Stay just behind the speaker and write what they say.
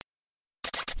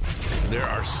There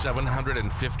are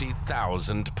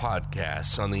 750,000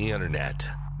 podcasts on the internet.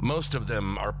 Most of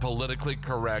them are politically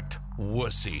correct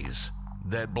wussies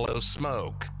that blow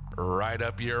smoke right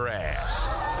up your ass.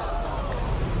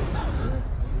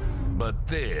 But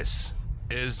this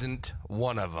isn't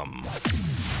one of them.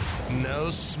 No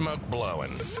smoke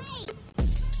blowing.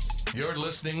 You're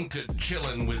listening to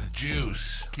Chillin' with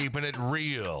Juice, keeping it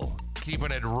real,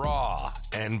 keeping it raw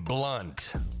and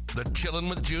blunt. The Chillin'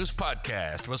 with Juice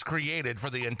podcast was created for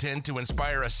the intent to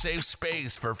inspire a safe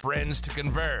space for friends to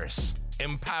converse,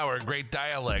 empower great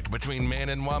dialect between man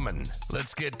and woman.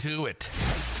 Let's get to it.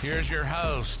 Here's your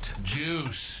host,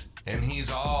 Juice, and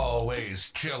he's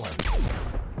always chillin'.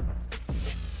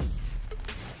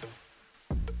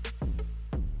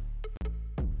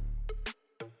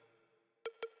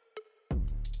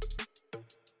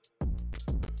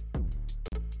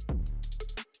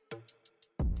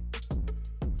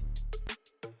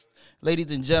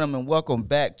 Ladies and gentlemen, welcome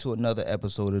back to another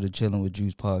episode of the Chillin' with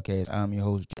Juice podcast. I'm your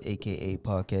host, a.k.a.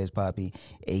 Podcast Poppy,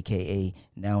 a.k.a.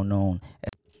 now known.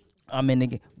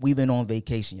 We've been on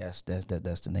vacation. Yes, that's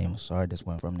the name. Sorry, that's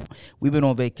where I'm from now. We've been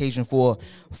on vacation for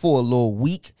a little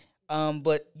week,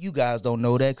 but you guys don't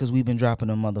know that because we've been dropping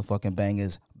the motherfucking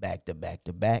bangers back to back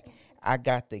to back. I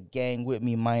got the gang with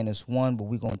me minus one, but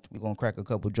we're gonna crack a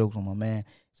couple jokes on my man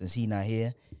since he not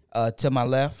here. To my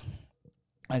left,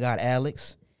 I got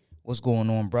Alex. What's going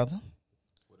on, brother?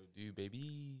 What it do,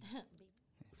 baby?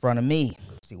 In front of me.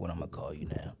 See what I'm gonna call you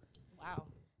now. Wow.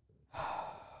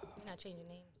 You're not changing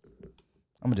names.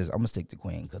 I'm gonna stick to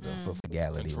Queen because for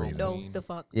legality reasons. No, the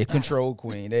fuck. Yeah, Control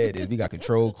Queen. There it is. We got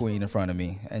Control Queen in front of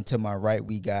me, and to my right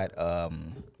we got I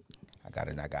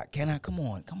got. Come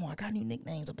on. I got new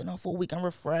nicknames. I've been on for a week. I'm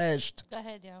refreshed. Go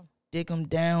ahead, yo. Dick 'em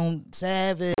down,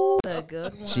 Savage. The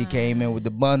good one. She came in with the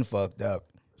bun fucked up.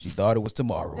 She thought it was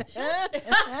tomorrow.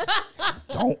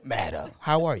 Don't matter.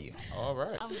 How are you? All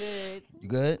right. I'm good. You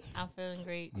good? I'm feeling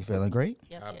great. You feeling great?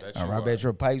 Yep, I yep. bet you All right, I are. bet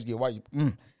your pipes get white.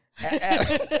 I'm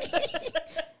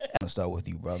gonna start with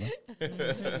you, brother.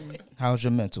 How's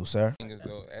your mental, sir? Thing is,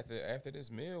 though, after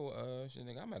this meal, shit,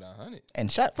 nigga, I'm at 100.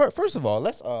 And first of all,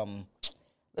 let's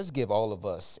give all of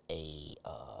us a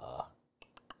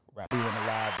being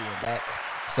alive, being back,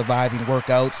 surviving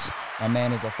workouts. My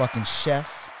man is a fucking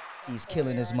chef. He's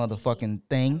killing this motherfucking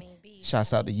thing.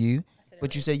 Shouts out to you.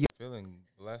 But you say you're Feeling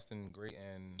blessed and great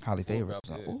and highly favored.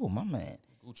 Yeah. Oh, my man.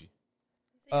 Gucci.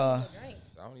 You Uh, said you drink.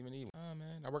 So I don't even need one. Oh,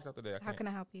 man. I worked out today. How can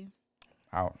I help you?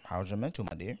 How's your mental,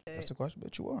 my dear? That's the question.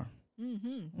 But you are.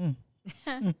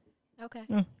 Okay.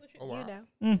 Oh, You wow.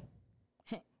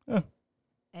 know.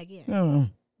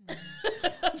 Again.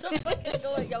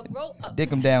 Go ahead, yo, roll up.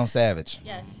 Dick 'em down, Savage.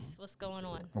 Yes. What's going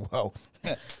on? Whoa.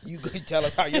 You could tell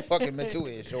us how your fucking mental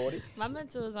is, shorty. My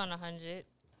mental is on 100.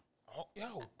 Oh,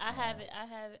 yo. I have it.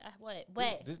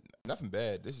 What? This nothing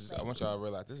bad. This is. I want y'all to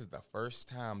realize this is the first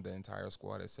time the entire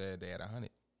squad has said they had 100.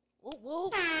 Whoop,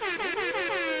 whoop.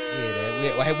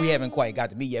 Yeah, we haven't quite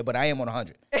got to me yet, but I am on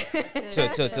 100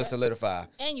 to solidify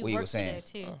And you what you were worked saying.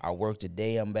 today, too. I worked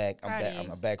today. I'm back. Proud of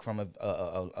you. I'm back from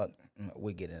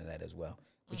we'll get into that as well.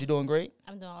 But you're doing great.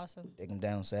 I'm doing awesome. Take 'em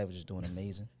down. Savage is doing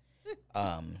amazing.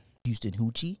 Houston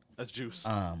Hoochie. That's juice.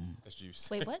 That's juice.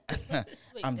 Wait, what? Wait,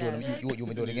 I'm doing. that- You want me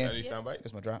to do it Any again? soundbite?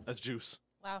 That's my drop. That's juice.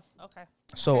 Wow. Okay.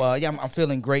 So yeah, I'm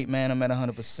feeling great, man. I'm at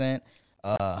 100%.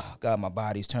 God, my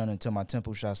body's turning to my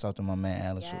temple. Shouts out to my man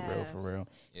Alex for real.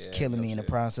 It's Yeah, killing no me in the shit.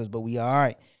 process, but we all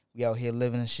right. We out here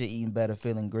living and shit, eating better,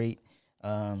 feeling great.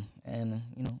 And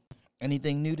you know,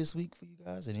 anything new this week for you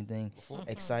guys? Anything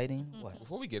exciting? What?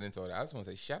 Before we get into it, I just want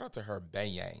to say shout out to her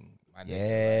Banyang. My nigga.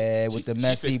 Yeah, Like, with she the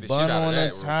messy fixed the bun shit out of on the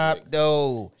that real top, quick.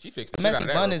 though. She fixed The the shit messy out of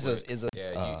that bun real is quick. a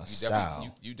Yeah, you style.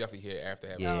 definitely you definitely here after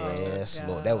having Yes, Oh,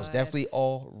 Lord. That was God. definitely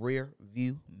all rear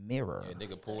view mirror. Yeah,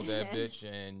 nigga pulled that bitch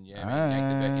and yanked the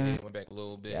back of your head, went back a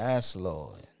little bit. Yes,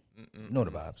 Lord. You know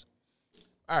the vibes.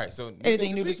 All right, so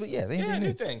Anything new this week? Yeah, anything new.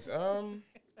 new things.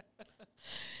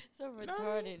 So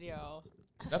retarded, yo.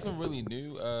 Nothing really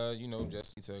new. You know,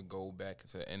 just need to go back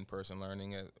to in-person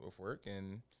learning with work,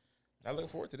 and I look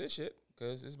forward to this shit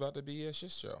because it's about to be a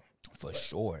shit show. For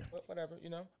sure. But whatever, you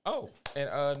know. Oh,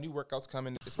 and new workouts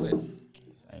coming. It's lit.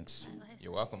 Thanks.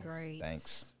 You're welcome. Great.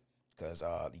 Thanks. Because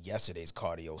yesterday's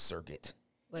cardio circuit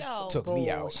Was Yo. took me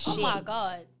out. Oh my bullshit.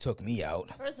 God. Took me out.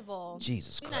 First of all,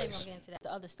 Jesus we're not even Christ. gonna get into that.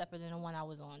 The other stepper than the one I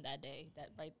was on that day. That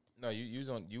right. No,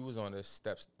 you was on the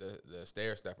steps, the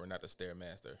stair stepper, not the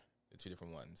stairmaster. The two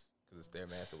different ones because the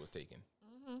stairmaster was taken.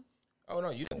 Mm-hmm. Oh no,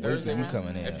 you Wait Thursday. till you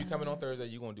coming in. If you coming on Thursday,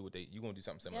 you gonna do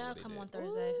something similar. Yeah, I'll to what come they on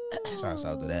did. Thursday. Shouts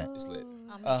out to that. It's lit.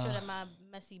 I'll make sure that my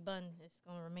messy bun is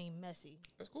gonna remain messy.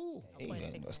 That's cool. Hey, point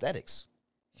fixing it. aesthetics.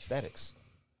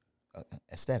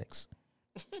 Aesthetics.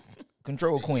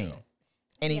 Control queen.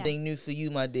 Anything new for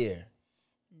you, my dear?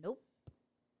 Nope.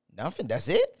 Nothing. That's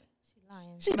it. She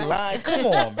lying. She lied. Come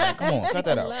on, man. Come on. Cut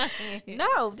that out. Lying.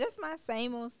 No, just my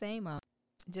same old, same old.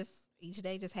 Just each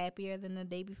day just happier than the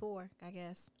day before, I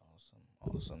guess.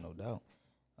 Awesome, no doubt.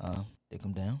 Dick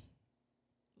 'em down.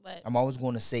 But I'm always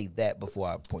going to say that before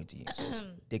I point to you. So it's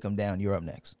Dick 'em down. You're up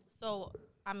next. so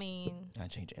I mean, I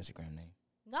change your Instagram name.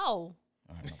 no.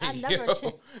 All right, no. I never,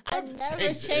 Yo, I never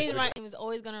changed changed it. my name. It's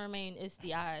always gonna remain. It's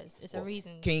the eyes. It's a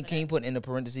reason. Can for you that. put in the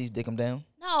parentheses Dick 'em down?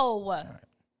 No.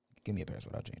 Give me a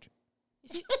password. I'll change it.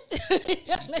 She-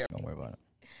 Don't worry about it.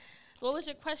 What was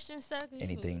your question, sir?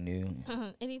 Anything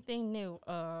new? Anything new?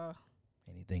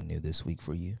 Anything new this week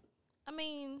for you? I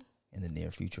mean, In the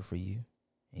near future for you?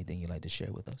 Anything you'd like to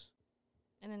share with us?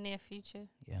 in the near future,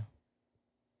 Yeah.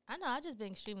 I know. I just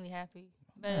been extremely happy.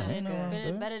 Yeah, Better, ain't no wrong with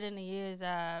that. better than the years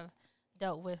I've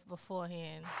dealt with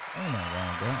beforehand. Ain't nothing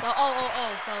wrong with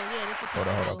that. So, yeah, this is Hold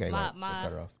on. something Okay, new.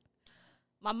 cut it off.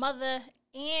 My mother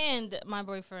and my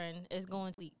boyfriend is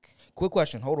going to week. Quick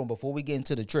question. Hold on. Before we get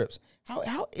into the trips,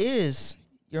 how is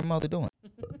your mother doing?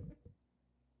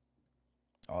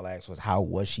 All I asked was, how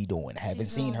was she doing? Haven't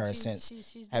She's seen doing- her she's- since.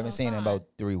 she's Haven't doing seen her in fine. about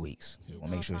 3 weeks. Just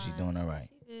want to make sure she's fine. doing all right.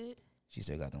 She good. She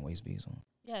still got them waist beads on.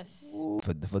 Yes.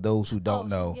 For those who don't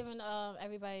know, She's giving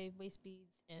everybody waist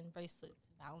beads and bracelets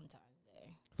Valentine's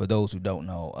Day. for those who don't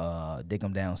know, Dick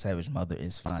 'em down Savage mother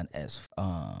is fine as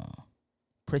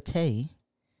pretty.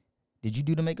 Did you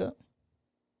do the makeup?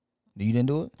 No, you didn't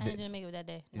do it. I didn't make it that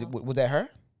day. Is it, no. was that her?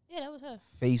 Yeah, that was her.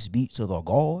 Face beat to the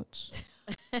gods.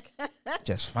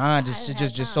 Just fine. I Just didn't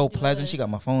just have just time so to do pleasant. She this. got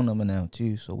my phone number now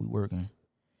too, so we working.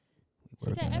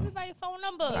 She got everybody's phone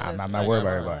number. I'm not worried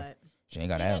about everybody. She ain't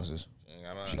got Alex's.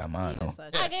 She got mine though.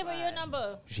 I gave her your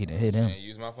number. She done hit him. Can't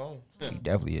use my phone. She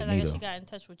definitely hit Cause I me guess though. she got in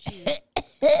touch with you.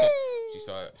 She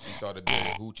saw the deal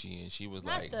with Hoochie, and she was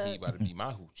Not like, the- "He about to be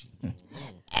my Hoochie."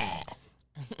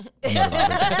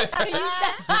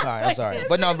 All right, I'm sorry,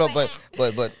 but no, but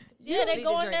Yeah, they need to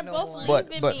going drink there no both more.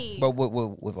 leaving me. but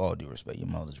with all due respect, your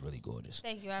mother's really gorgeous,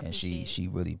 Thank you, I and appreciate it. she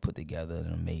really put together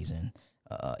an amazing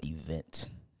event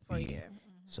for you. you.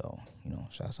 So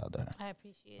shouts out to her. I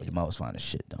appreciate But it. your mother's fine as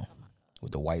shit though,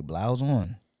 with the white blouse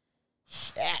on.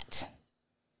 Shit.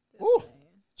 Ooh,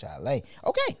 Charlie.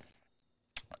 Okay.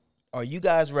 Are you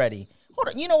guys ready? Hold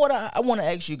on. You know what? I want to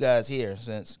ask you guys here,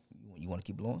 since you want to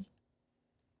keep blowing.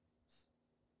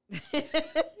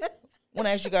 Want to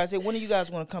ask you guys here, when are you guys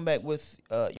going to come back with?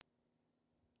 Oh.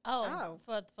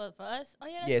 For us? Oh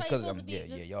yeah, that's Yeah, it's right, 'cause, supposed to be yeah,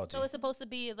 this- y'all So too. it's supposed to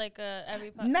be like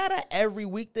every. Not a every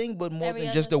week thing, but more Every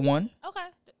than just the other- one. Okay.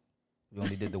 We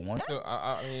only did the one. So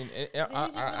I mean,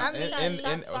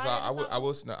 I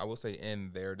will say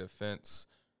in their defense,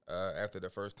 after the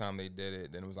first time they did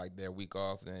it, then it was like their week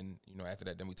off. Then after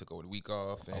that, then we took over the week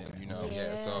off,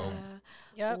 and so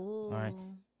Yep. Ooh. right.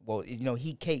 Well,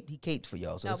 he caped for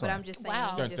y'all. So No, that's but fine. I'm just saying.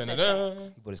 Wow. You just said Dun-dun-dun-dun.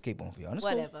 that. He put his cape on for y'all. That's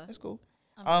Whatever. Cool. That's cool.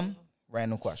 I'm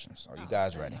Random questions. Are you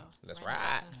guys ready? Let's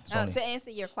ride. Sony. To answer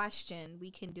your question, we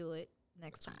can do it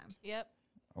next time. Yep.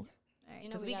 All right, You know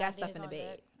because we got stuff ideas in the on bag.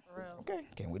 deck, for real. Okay.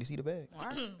 Can't wait to see the bag. All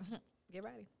right. Get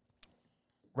ready.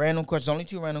 Random questions. Only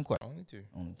 2 random questions. Only two.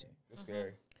 Only 2. That's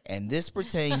scary. And this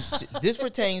pertains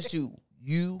to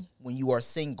you when you are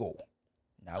single,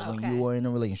 not when Okay. you are in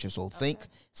a relationship. So think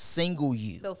single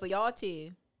you. So for y'all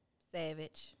two,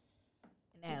 Savage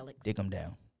and Alex. Dick 'em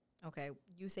down. Okay,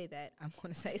 you say that. I'm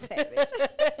going to say Savage.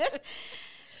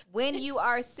 When you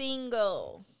are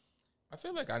single. I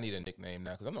feel like I need a nickname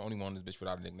now because I'm the only one on this bitch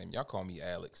without a nickname. Y'all call me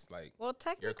Alex. Like Well,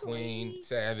 technically. you're Queen,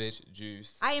 Savage,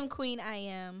 Juice. I am Queen. I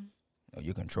am. No,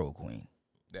 you're control queen.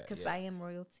 Because I am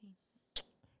royalty.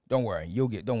 Don't worry.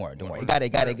 Don't worry. Got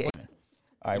it.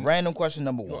 All right. Random question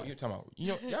number 1. You're talking about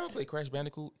y'all ever play Crash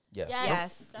Bandicoot? Yes.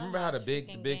 Yes. Remember how the big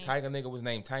Freaking big game. tiger nigga was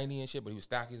named Tiny and shit, but he was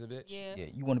stocky as a bitch? Yeah. Yeah.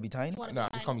 You want to be tiny? Nah,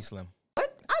 just call me Slim.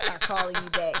 What? I'm not calling you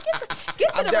that.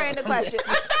 Get to the random question.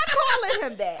 I'm not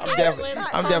calling him that. I'm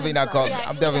definitely not calling.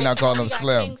 I'm definitely not calling him We got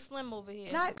Slim. King Slim over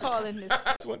here. Not calling this.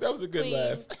 That was a good Queen.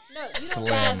 laugh. No, you don't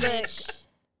Slim. Savage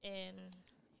in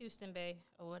Houston Bay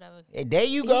or whatever. Hey, there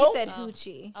you He go. said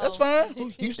hoochie. That's fine.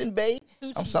 Houston Bay.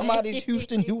 I'm somebody's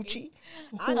Houston hoochie.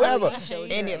 I know Whoever. you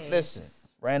showed And your listen. ass.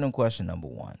 Random question number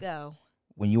 1. Go.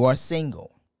 When you are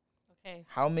single, Okay.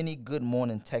 how many good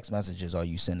morning text messages are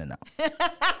you sending out?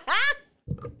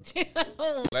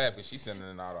 Laugh because she's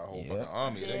sending out a whole Yeah. fucking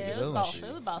army. Yeah, They it get was Oh, about, shit. it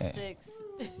was about Yeah. 6.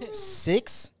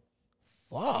 6?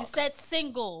 You Fuck. said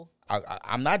single.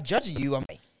 I'm not judging you. I'm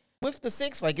with the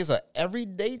 6, like it's a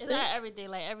everyday It's thing. not every day,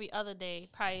 like every other day,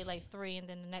 probably like 3, and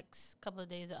then the next couple of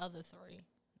days, the other 3.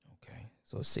 Okay,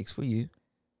 so 6 for you.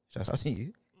 Shouts out to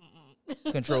you.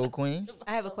 Control Queen.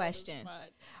 I have a question.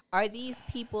 Are these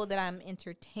people that I'm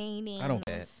entertaining? I don't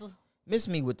get. Miss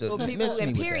me with the Or people miss me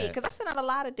in with period? that. Because I send out a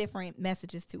lot of different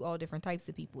messages to all different types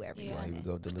of people every Yeah. Oh, here we morning.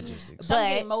 go. The logistics. Some But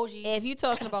get emojis. if you're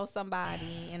talking about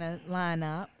somebody in a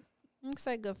lineup,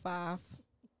 say good 5.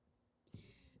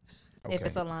 If Okay.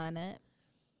 it's a lineup.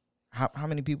 How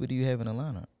many people do you have in a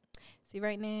lineup? See,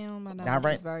 right now my Now, numbers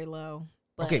right- is very low.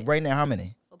 But Okay, right now how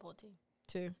many? Football team.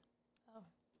 2.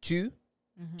 2.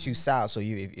 Mhm. 2 sides. So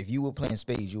if you were playing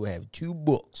spades, you would have 2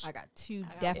 books. I got 2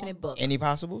 I got definite one. books. Any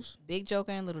possibles? Big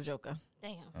Joker and Little Joker.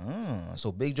 Damn.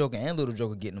 So Big Joker and Little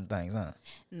Joker getting them things, huh?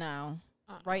 No.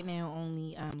 Right now,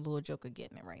 only Little Joker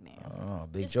getting it right now. Oh,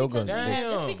 Big Just Joker. because we have-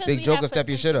 just Damn. because Big we Joker, have step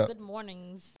your shit potential up. Good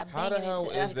mornings. How the Banging hell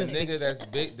into is us. the nigga that's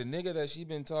big? The nigga that she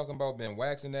been talking about been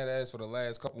waxing that ass for the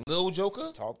last couple. Lil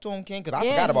Joker, Talk to him, King, because I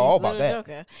Yeah, forgot about he's all about Little that.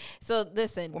 Joker. So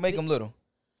listen, We'll make him little.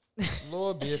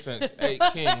 Lord be offense. Hey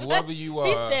King, whoever you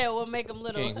He are, said we'll make him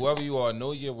little. King, whoever you are,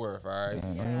 know your worth. All right.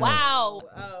 Wow.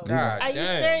 God Are you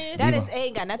damn. serious? that Leave is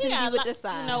ain't got nothing to do with this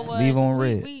side. You know what? Leave on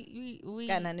red. We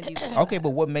Got nothing to do with this Okay, side. but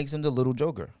what makes him the Little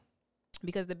Joker?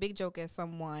 Because the Big Joker is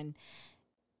someone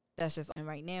that's just and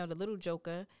right now. The Little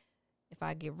Joker, if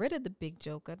I get rid of the Big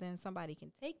Joker, then somebody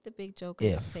can take the Big Joker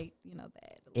and If. take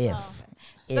that.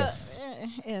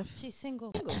 If She's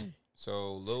single.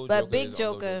 So Lil But Joker Big is on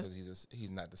Lil Joker- because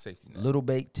he's not the safety net. Little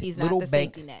Bank, He's Little not the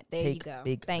Bank, safety net. There take you go.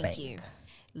 Big Thank bank. you.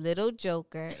 Little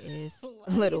Joker is Why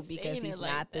are little you because saying he's it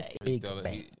like not the that? safety. He's Big still,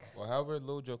 bank. well, however,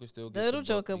 Lil Joker still gets Little the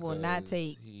Joker buck will not because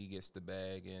take He gets the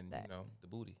bag and that. the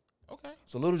booty. Okay.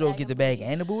 So Little Joker Bag get the and bag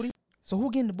booty. and the booty? So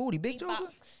who getting the booty? Big Joker?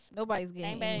 Beatbox. Nobody's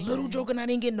getting Bang, bang. Little Joker not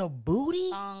even getting no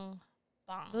booty? Bong.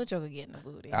 Bong. Little Joker getting the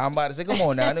booty. I'm about to say, come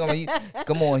on now.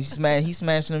 Come on, he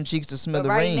smashing them cheeks to But smithereens.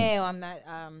 right now, I'm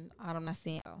not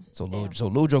saying. So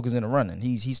Lil Joker's in the running.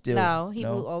 He's still No, he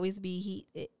will always be.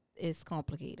 It's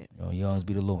complicated. No, he always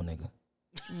be the little nigga.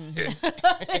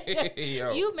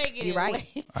 Yo. You making You're it right.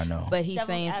 way- I know. But he's Devil's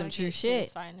saying some advocate true to his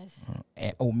shit. finest.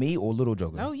 Me or Little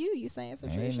Joker? No, you saying some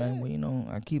true Hey shit. man, well, you know,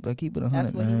 I keep it 100,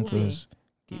 That's what he man, will be.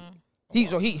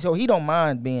 because he don't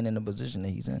mind being in the position that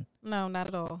he's in. No, not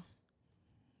at all.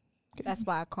 That's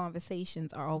why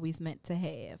conversations are always meant to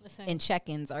have, Listen. and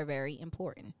check-ins are very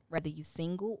important. Whether you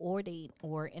single or date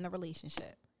or in a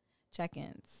relationship,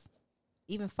 check-ins,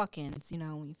 even fuckings. You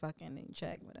know, when you fucking and you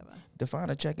check whatever. Define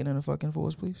a checking and a fucking for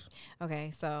us, please.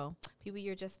 Okay, so people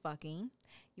you're just fucking,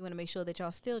 you want to make sure that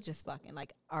y'all still just fucking.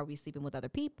 Like, are we sleeping with other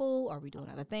people? Are we doing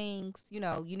other things? You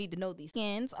know, you need to know these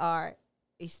skins. Are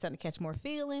you starting to catch more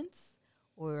feelings?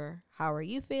 Or how are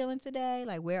you feeling today?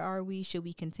 Like, where are we? Should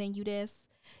we continue this?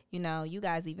 You know, you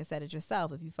guys even said it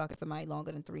yourself. If you fucking somebody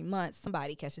longer than 3 months,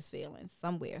 somebody catches feelings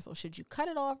somewhere. So should you cut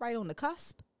it off right on the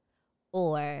cusp?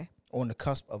 Or On the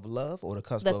cusp of love or the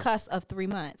cusp the of cusp of 3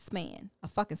 months, man,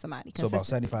 of fucking somebody. so about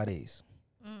consistently. 75 days.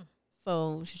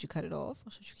 So should you cut it off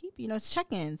or should you keep it? You know, it's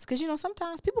check-ins. Because, you know,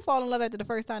 sometimes people fall in love after the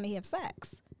first time they have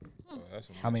sex. Oh, that's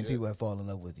some How many shit. people have fallen in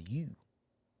love with you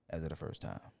after the first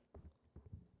time?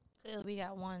 So we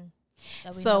got one.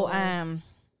 that we So, know of.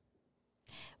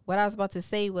 what I was about to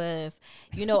say was,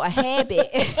 you know, a habit.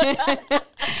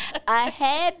 A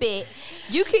habit.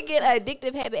 You could get an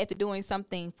addictive habit after doing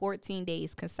something 14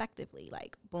 days consecutively.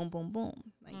 Like, boom, boom,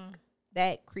 boom. Like,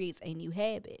 that creates a new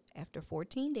habit. After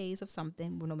 14 days of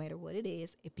something, well, no matter what it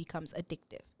is, it becomes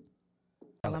addictive.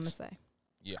 All I'm going to say.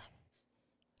 Yeah.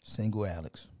 Single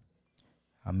Alex.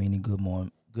 How many good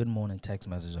morning text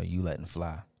messages are you letting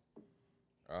fly?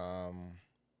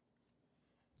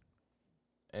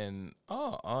 And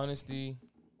honesty,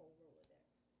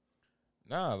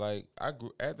 nah. Like I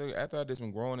grew after I just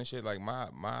been growing and shit. Like my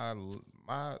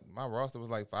roster was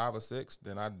like 5 or 6.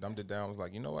 Then I dumped it down. I was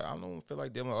like, you know what? I don't feel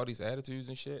like dealing with all these attitudes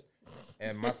and shit.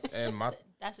 And my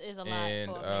That is a lot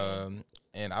and for a man.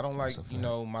 and I don't like That's a you fact.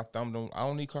 know my thumb don't. I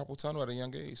don't need carpal tunnel at a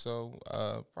young age. So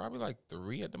probably like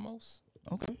 3 at the most,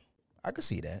 Okay, I could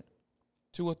see that.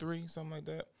 2 or 3, something like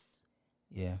that.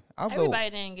 Yeah, I'll Everybody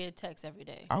didn't get a text every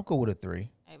day. I'll go with a 3.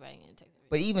 Everybody didn't get a text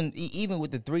every day. But even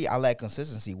with the 3, I lack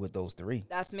consistency with those 3.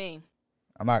 That's me.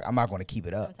 I'm not going to keep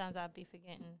it up. Sometimes I'll be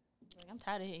forgetting. Like, I'm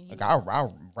tired of hitting you.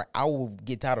 Like I will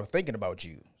get tired of thinking about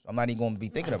you. I'm not even going to be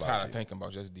thinking I'm tired about of you. thinking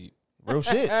about just deep. Real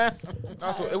shit.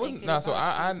 No, so it wasn't. thinking Nah, so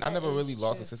about you. I never That really is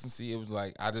lost true. consistency. It was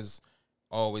like I just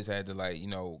always had to like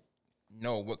know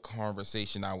what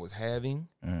conversation I was having.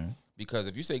 Mhm. Because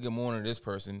if you say good morning to this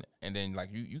person and then like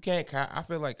you can't I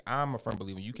feel like I'm a firm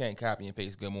believer you can't copy and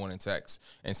paste good morning text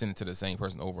and send it to the same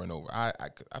person over and over. I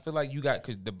feel like you got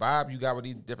because the vibe you got with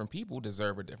these different people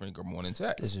deserve a different good morning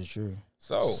text. This is true.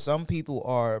 So Some people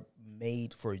are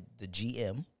made for the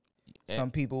GM. Some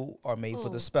people are made for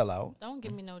the Ooh. spell out. Don't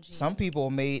give me no G. Some people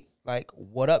are made like,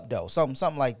 what up, though?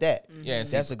 Something like that. Yeah, and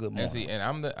That's see, a good and morning. see, and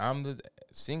I'm the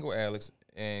single Alex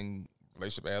and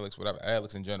relationship Alex, whatever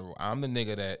Alex in general. I'm the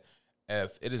nigga that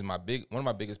if it is one of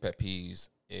my biggest pet peeves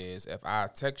is if I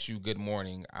text you good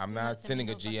morning, I'm not sending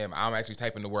a GM. I'm actually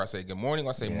typing the word I say good morning or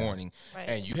I say morning, Right.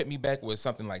 and you hit me back with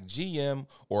something like GM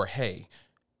or hey.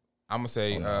 I'm gonna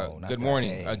say no, not good that, morning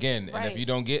hey. again, and Right. if you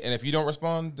don't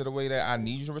respond to the way that I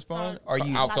need you to respond, Are you-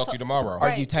 I'll Not talk to to- you tomorrow. Are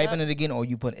Right, you typing yep. it again, or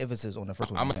you put emphasis on the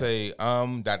first one? I'm you gonna said?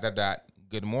 say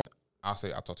good morning. I'll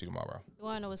talk to you tomorrow. You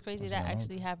want to know what's crazy? That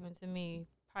actually happened to me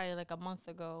probably like a month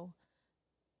ago.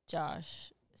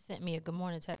 Josh sent me a good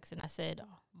morning text, and I said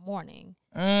morning,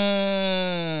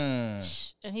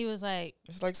 Mm. and he was like,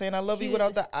 It's like saying I love you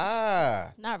without the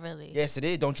I. "Not really." Yes, it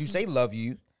is. Don't you say love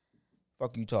you.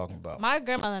 Fuck you talking about. My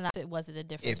grandmother and I said, was it a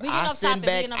difference? If We get I off send topic,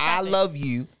 back we get off I topic. love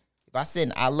you, if I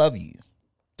send I love you,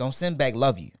 don't send back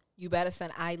love you. You better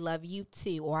send I love you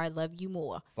too or I love you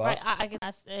more. Fuck. Right,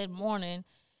 I said morning.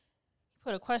 He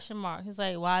put a question mark. He's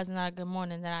like, "Why is it not a good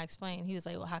morning?" Then I explained. He was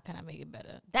like, "Well, how can I make it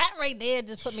better?" That right there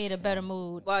just put me in a better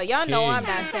mood. Well, y'all know King. I'm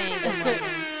not saying good morning.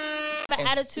 The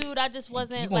attitude, I just You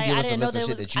wasn't gonna like give I us a didn't know list of there shit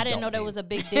was that you I didn't know don't there do. was a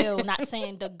big deal not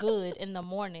saying the good in the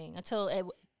morning until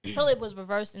it was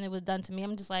reversed and it was done to me.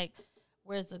 I'm just like,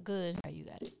 where's the good? You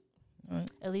got it.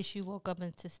 At least you woke up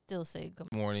and to still say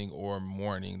good. Morning or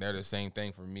morning, they're the same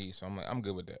thing for me. So I'm like, I'm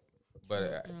good with that.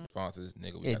 But response is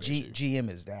nigga, we Yeah, got issues. GM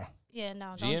is down. Yeah,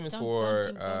 no. GM is don't for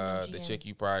do the GM. chick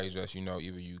you probably just either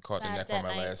you caught the Smashed neck from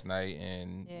that her night. last night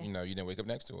and Yeah. you didn't wake up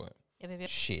next to it. Yeah, baby.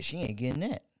 Shit, she ain't getting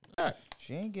that. Not.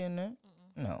 She ain't getting that.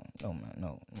 No, man,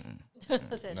 no.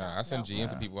 I said, Nah, no, I send no. GM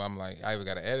to people. I'm like, I either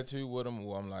got an attitude with them,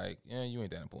 or I'm like, yeah, you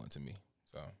ain't that important to me.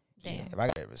 So Damn. Yeah, if I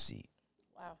got that receipt,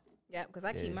 Wow. Yeah, because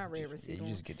I keep yeah, my red you receipt on.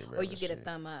 just get the red Or you get a receipt.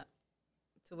 thumb up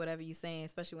to whatever you're saying,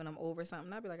 especially when I'm over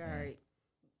something. I'll be like, all right,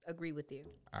 agree with you.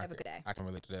 Have a good day. I can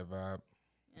relate to that vibe.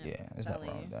 Yeah, there's nothing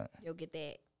wrong with that. You'll get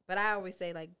that. But I always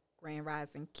say like Grand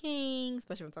Rising King,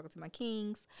 especially when I'm talking to my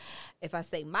kings. If I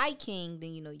say my king,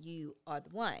 then you know you are the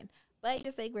one. But you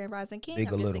just say Grand Rising King. Big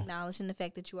I'm or just little? acknowledging the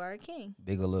fact that you are a king.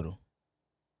 Big or little?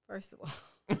 First of all,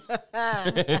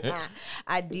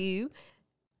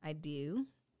 I do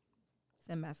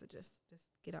send messages. Just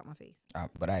get out my face.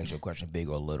 But I asked you a question: big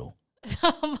or little?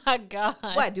 Oh my God.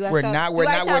 What do I? We're tell, not. do We're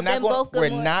I not. tell We're not them going. both good We're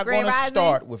morning, not Grand going to Rising?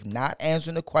 start with not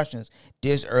answering the questions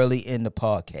this early in the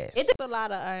podcast. It took a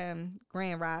lot of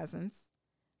Grand Risings.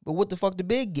 But what the fuck the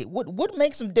big get? What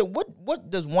makes them? What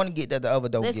does one get that the other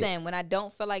don't Listen, get? when I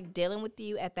don't feel like dealing with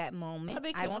you at that moment, A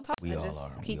big I deal. won't talk. We I all just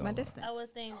are. We keep all my are. distance. I would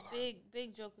think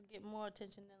big Joe could get more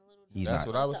attention than little. He's That's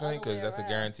not. what I would It's the think other because way that's a around.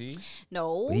 guarantee.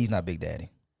 No, But he's not Big Daddy.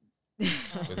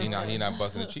 Because he not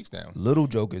busting the cheeks down. Little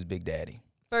Joker is Big Daddy.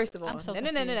 first of all, I'm so no.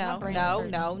 confused. My brain is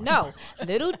hurting. No.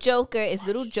 Little Joker is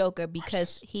Little Joker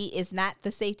because he is not the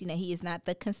safety net. He is not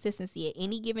the consistency. At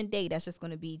any given day, that's just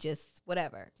going to be just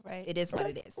whatever. Right. It is what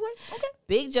it is. Right. Okay.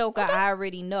 Big Joker, I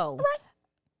already know.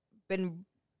 Been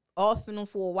off and on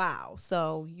for a while,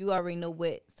 so you already know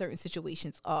what certain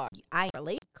situations are. I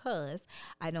relate because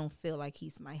I don't feel like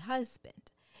he's my husband.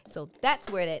 So that's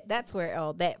where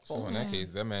all that So falls. in that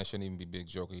case, that man shouldn't even be Big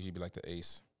Joker. He should be like the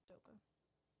ace.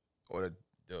 Or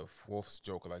the fourth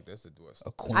Joker, like that's the worst.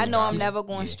 A queen. I know I'm He's- never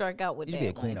going to yeah. strike out with He that. should be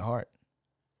a queen one. of heart.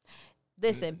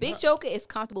 Listen, Big Joker is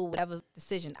comfortable with whatever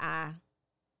decision I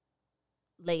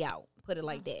lay out. Put it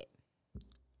like that.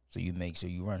 So you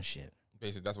run shit.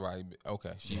 Basically, that's why.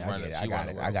 Okay, she Yeah, I running. get it. She I got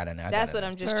running it. well. I got it now. I That's got what it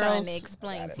I'm just Girls. trying to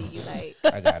explain Got to it. you. Like, now.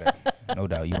 I got it. No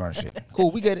doubt. You run shit.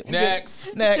 Cool. We get it. We get it.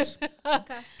 Next. Next. okay. All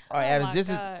right, Oh Alice, my this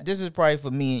God. is probably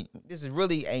for me. This is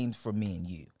really aimed for me and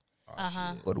you. Oh,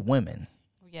 Uh-huh. shit. But women,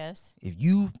 Yes. if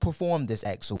you perform this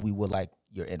act, so we would like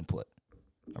your input.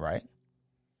 All right?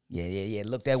 Yeah.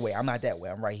 Look that way. I'm not that way.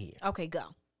 I'm right here. Okay, go.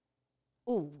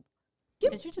 Ooh,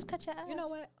 Did you just cut your ass? you know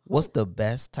what? What's the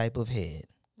best type of head?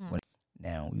 Mm.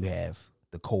 Now you have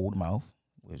the cold mouth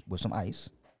with some ice,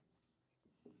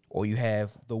 or you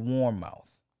have the warm mouth.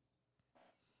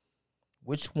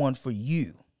 Which one for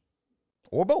you,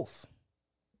 or both,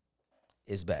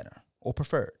 is better or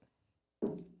preferred?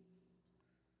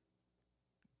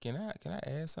 Can I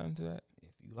add something to that? If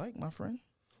you like, my friend.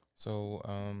 So,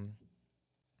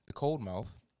 the cold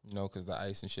mouth, you know, because the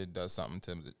ice and shit does something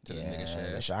to the nigga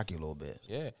it'll shaft. shock you a little bit.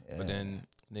 Yeah. Yeah. But then,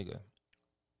 nigga,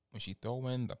 when she throw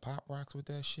in the pop rocks with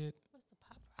that shit. What's the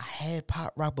pop? I had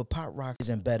Pop Rock, but Pop Rock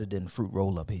isn't better than Fruit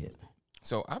Roll Up here.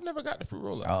 So I've never got the fruit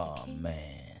roll up. Oh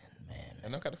man. I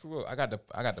never got the fruit roll. I got the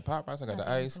pop rocks. I got the Gotta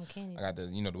give me ice. some candy. I got the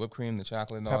the whipped cream, the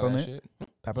chocolate, and all Peppermint? that shit.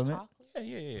 Peppermint. Chocolate?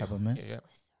 Yeah. Peppermint? Yeah.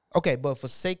 Okay, but for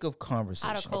sake of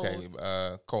conversation, Cold.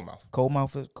 Okay. Cold mouth. cold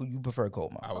mouth. You prefer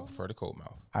cold I mouth. would prefer the cold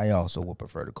mouth. I also would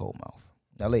prefer the cold mouth.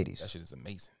 Now, ladies, That shit is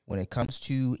amazing. when it comes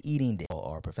to eating, they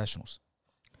are professionals.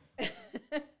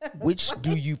 Which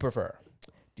do you prefer?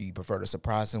 Do you prefer to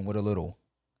surprise them with a little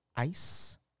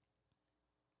ice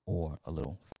or a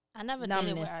little? I never did it with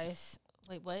Numbness. ice.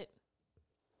 Wait, what?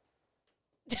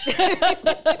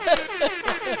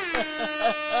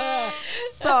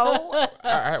 So All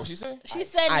right, what she say? She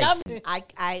said Ice. number.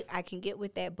 I can get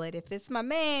with that, but if it's my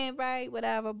man, right,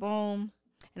 whatever, boom,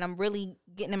 and I'm really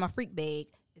getting in my freak bag,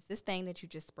 it's this thing that you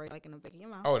just spray like in the back of your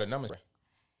mouth, Oh, the numbers.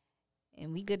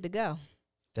 and we good to go.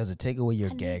 Does it take away your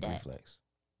I need gag that. reflex?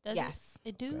 Does Yes.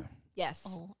 It do? Okay. Yes,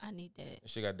 Oh, I need that. That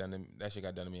shit got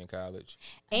done to me in college.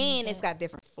 and it's got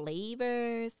different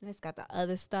flavors, and it's got the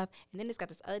other stuff, and then it's got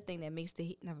this other thing that makes the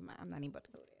heat. Never mind, I'm not even about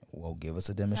to go there. Well, give us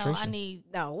a No, demonstration. I need.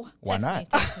 No, Why text not? Me,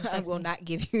 text me, I text will me. not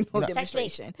give you no No.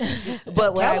 demonstration. But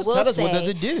what tell I us, will tell us say, what does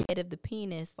it do? head of the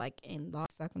penis, like in law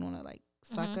sucking on it, like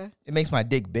sucker, It makes my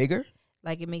dick bigger.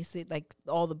 like it makes it like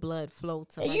all the blood flow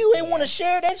to. And right you ain't there. want to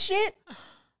share that shit.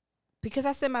 Because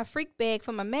I said my freak bag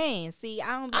for my man. See,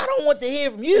 I don't. I don't want to hear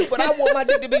from you, but I want my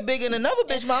dick to be bigger than another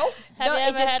bitch mouth. Have no, you it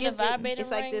ever just had the gives vibrator It's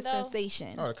like ring, this though?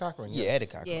 sensation. Oh, the cock ring. Yeah, the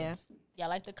cock. Yeah, Y'all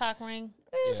like the cock ring?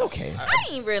 It's okay. I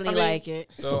ain't really I mean, like it.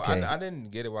 It's So okay. I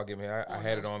didn't get it while giving it. I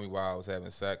had it on me while I was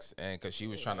having sex, and because she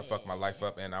was trying to fuck my life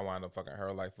up, and I wound up fucking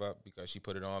her life up because she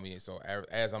put it on me. And so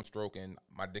as I'm stroking,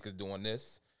 my dick is doing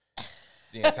this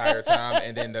the entire time,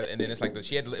 and then it's like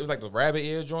it was like the rabbit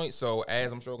ear joint. So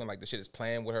as I'm stroking, like the shit is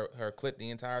playing with her clit the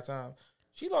entire time.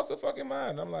 She lost her fucking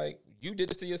mind. I'm like, you did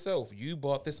this to yourself. You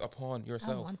brought this upon I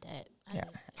yourself. want that. Yeah,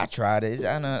 I tried it.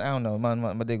 I don't know.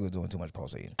 My dick was doing too much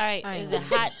pulsating. All right, I is know. it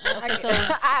hot? Okay, so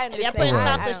I if y'all understand. put in Right.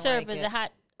 chocolate I don't syrup, like is it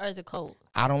hot or is it cold?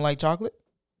 I don't like chocolate,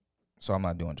 so I'm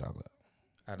not doing chocolate.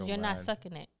 I don't You're not mind.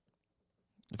 sucking it.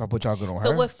 If I put chocolate on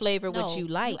So her, what flavor No, would you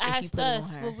like? You if asked you put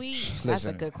us. it on What her? we? That's a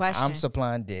listen, good question. I'm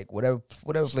supplying dick. Whatever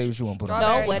flavors you want to put on.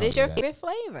 Strawberry. No, what is your Yeah. favorite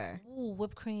flavor? Ooh,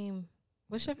 whipped cream.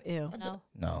 What's your ew? No.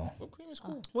 No, Whipped cream is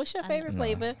cool. What's your I favorite no.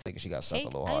 flavor? I think she got suck a Cake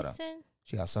little harder. icing.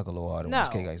 She got suck a little harder. No.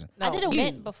 with this cake icing. No, I did a you.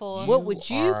 mint before. What would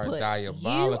you are put?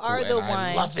 Diabolical, You are the and I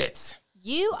one. love it.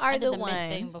 You are I did the the mint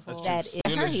thing one before. that is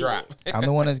Soon her as head. drop. I'm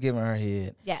the one that's giving her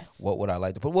head. Yes. What would I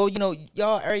like to put? Well,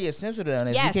 y'all area sensitive on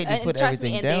this. Yes, You can't just and put trust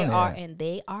everything me, and down there.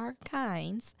 they are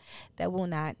kinds that will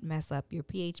not mess up your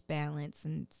pH balance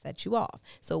and set you off.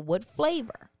 So what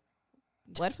flavor?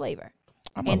 What flavor?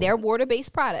 And they're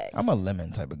water-based products. I'm a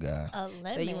lemon type of guy. A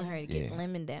lemon. So you want her to get Yeah.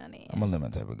 lemon down there. I'm a lemon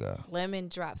type of guy. Lemon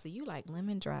drops. So you like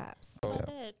lemon drops. Go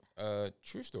ahead.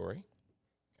 True story.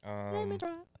 Lemon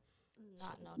drop.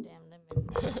 Not no damn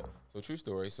lemon. So true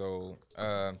story. So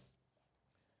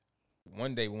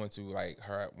one day we went to like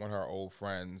one of her old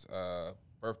friends'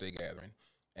 birthday gathering,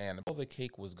 and all the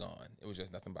cake was gone. It was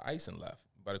just nothing but icing left.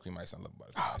 Buttercream icing. I love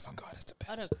buttercream Oh icing. my god, it's the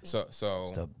best. Buttercream. So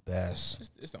It's the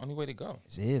best. it's the only way to go.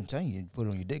 See, I'm telling you, put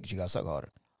it on your dick. She got suck harder.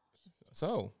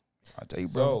 So I tell you,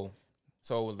 bro.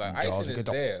 so the Jaws icing is get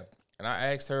the- there, and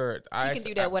I asked her. She can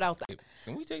do that without that.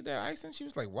 Can we take that icing? She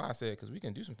was like, "Why?" I said, "Because we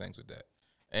can do some things with that."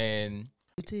 And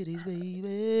Titties,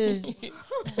 baby.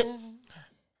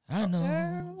 I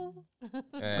know.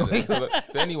 And so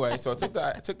anyway, so I took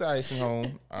the icing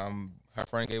home. Her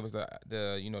friend gave us the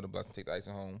blessing to take the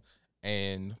icing home,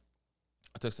 and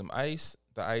I took some ice,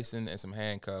 the icing, and some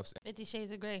handcuffs. 50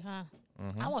 Shades of Grey, huh?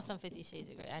 Mm-hmm. I want some 50 Shades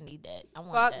of Grey. I need that. I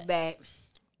want Fuck that. that.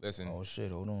 Listen, Oh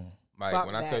shit, hold on. Mike, fuck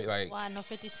when I that. tell you, like, Why no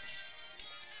 50?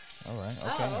 All right, okay,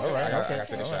 Oh, all right, I gotta okay.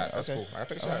 take a all shot. right, That's okay. cool. I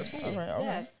gotta take a shot. That's cool. All right, all right.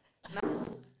 Yes.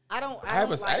 No, I don't.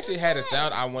 I actually had a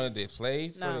sound I wanted to play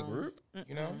for the No. group.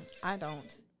 You know, I don't.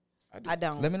 I do. I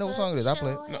don't. Let me know what song it is. I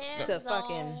play. No. To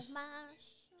fucking.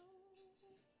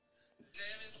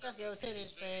 Stuff your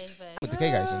titties, baby. With the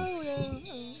cake icing.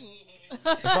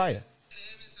 It's fire.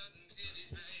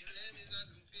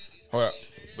 Hold up,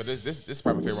 but this is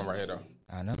probably my favorite one right here though.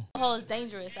 I know. Alcohol is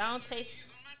dangerous. I don't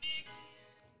taste.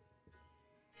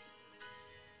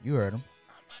 You heard him.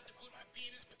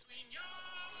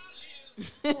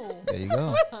 Ooh, There you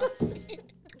go.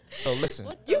 So listen,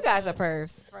 You guys are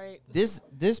pervs. right.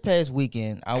 this past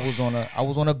weekend I was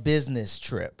on a business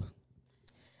trip.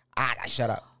 Shut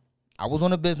up. I was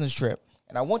on a business trip,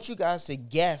 and I want you guys to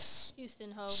guess.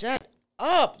 Houston ho. Shut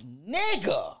up,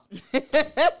 nigga.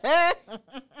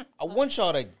 I want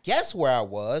y'all to guess where I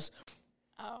was.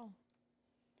 Oh.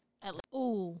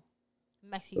 Ooh,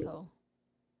 Mexico.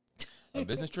 A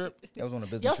business trip. I was on a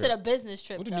business Y'all said trip. a business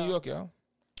trip. What in though. New York, y'all?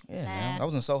 Yeah, man. Nah. I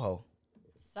was in Soho.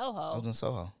 I Soho. was in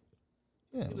Soho.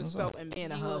 Yeah, I He was in was Soho. so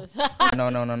in a You hoe. was-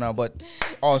 No. But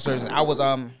all seriously, I was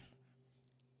on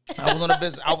a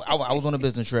business. I was on a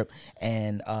business trip,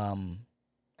 and I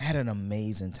had an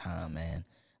amazing time, man.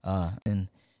 And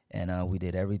and we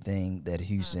did everything that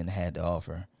Houston had to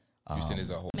offer. Houston is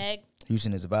a whole. Meg.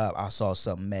 Houston is a vibe. I saw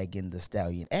something Megan Thee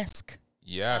Stallion-esque.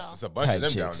 Yes, Oh. it's a bunch of type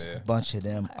them chicks. down there. Bunch of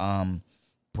them.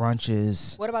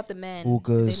 Brunches, What about the men?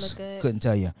 hookahs. They look good. Couldn't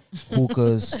tell you.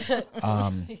 Hookahs,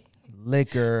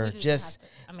 liquor, We just have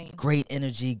to- I mean, great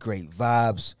energy, great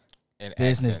vibes, And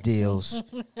business accents. deals,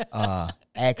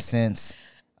 accents,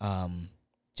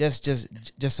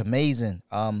 just amazing.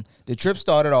 The trip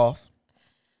started off.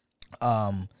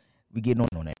 We getting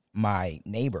on it. My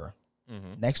neighbor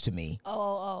next to me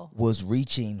oh. was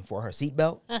reaching for her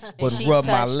seatbelt, And but she rubbed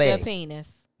my touched your leg.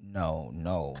 penis.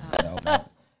 No.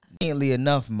 Conveniently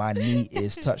enough, my knee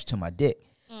is touched to my dick.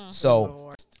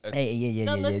 So, hey,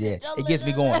 yeah. It gets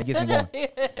me going.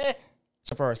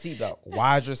 For her seatbelt.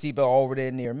 Why is your seatbelt over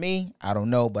there near me? I don't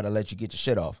know, but I let you get your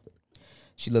shit off.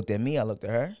 She looked at me. I looked at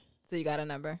her. So you got a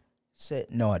number? Said,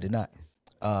 no, I did not.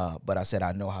 But I said,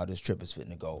 I know how this trip is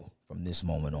fitting to go from this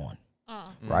moment on.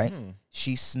 Right?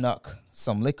 She snuck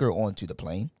some liquor onto the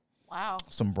plane. Wow.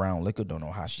 Some brown liquor. Don't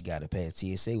know how she got it past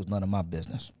TSA. It was none of my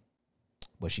business.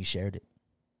 But she shared it.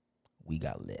 We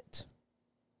got lit.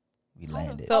 We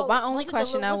landed. So my Oh, only was it the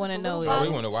question I was it want to the know little Oh, we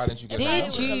is, wonder why didn't you get Did the did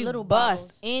number? The you little bust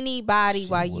bottles. anybody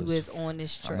while you was- was on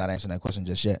this I'm trip? not answering that question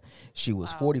just yet. She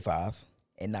was 45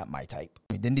 and not my type.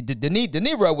 I mean, the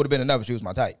knee rub would have been enough if she was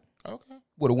my type. Okay.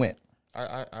 Would have went.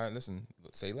 I listen.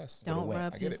 Say less. Don't went.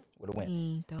 rub I get his it. Would have went.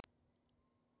 knee. Don't.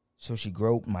 So she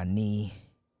groped my knee.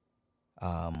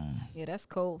 Yeah, that's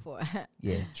cold for.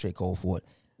 Yeah, straight cold for it.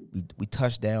 We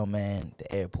touched down, man.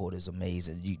 The airport is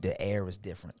amazing. The air is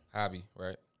different. Hobby,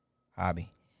 right? Hobby.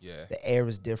 Yeah. The air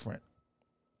is different.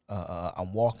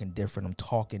 I'm walking different. I'm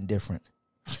talking different.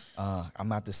 I'm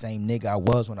not the same nigga I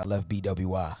was when I left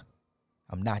BWI.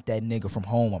 I'm not that nigga from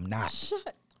home. I'm not.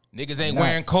 Niggas ain't Nah.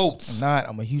 wearing I'm coats. not.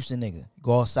 I'm a Houston nigga.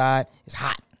 Go outside. It's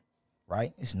hot,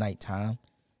 right? It's nighttime.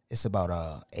 It's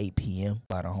about 8 p.m.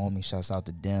 By the homie, shouts out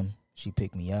to Dem. She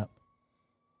picked me up,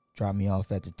 dropped me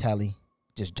off at the telly.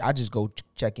 I just go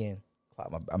check in,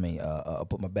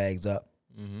 put my bags up,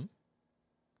 Mm-hmm.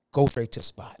 go straight to the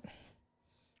spot.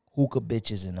 Hookah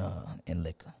bitches and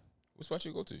liquor. What spot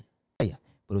you go to? But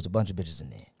it was a bunch of bitches in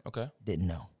there. Okay. Didn't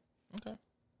know. Okay.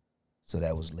 So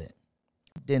that was lit.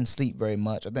 Didn't sleep very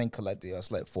much. I think collectively I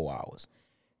slept 4 hours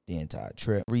the entire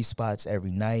trip. 3 spots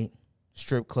every night.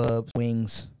 Strip clubs,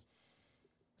 wings,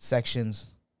 sections,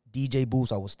 DJ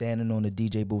booths. I was standing on the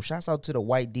DJ booth. Shouts out to the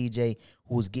white DJ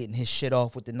who was getting his shit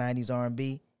off with the 90s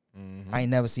R&B. Mm-hmm. I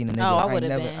ain't never seen a nigga. Oh, I ain't would've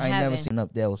never, been I ain't never heaven. seen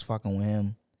up there. Was fucking with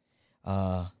him.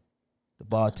 The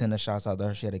bartender, shouts out to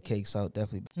her. She had a cake out.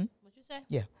 Definitely. What you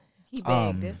say? He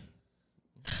begged it.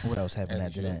 What else happened As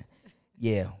after you should. that?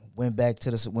 Yeah, went back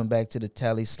to the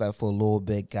telly, slept for a little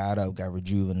bit, got up, got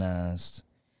rejuvenized.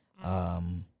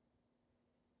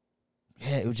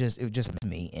 Yeah, it was just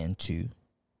me into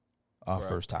our Right.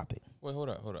 first topic, Wait, hold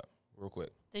up, real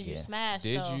quick. Did you Yeah. smash?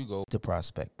 Did though? you go? the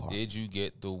Prospect Park. Did you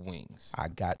get the wings? I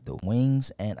got the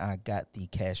wings and I got the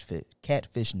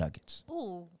catfish nuggets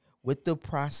Ooh. with the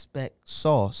Prospect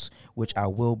sauce, which I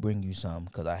will bring you some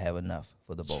because I have enough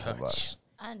for the both of Church. us.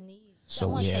 I need. So I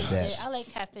wanna we have taste that. it. I like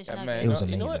catfish That nuggets. man, It was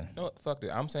you know what? amazing. No, fuck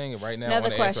that. I'm saying it right now. Another on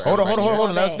the air question. so Hold on. everybody knows. Let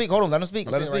him back. speak. Hold on. Let him speak.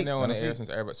 I'm Let him saying right speak. now Let on him the air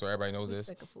speak. so everybody knows this.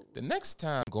 Sick of food. The next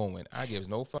time I'm going, I gives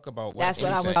no fuck about what. That's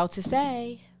what I was anything. about to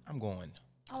say. I'm going.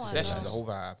 I wanna That shit go. is a whole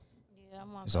vibe. Yeah,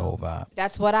 I'm on. It's a whole vibe.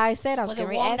 That's what I said. I was Was it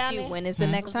going to warm ask down you there? when is the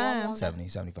next Was it warm, time. warm? 70,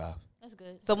 75. That's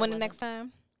good. So Good when the weather. next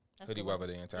time? That's Hoodie good weather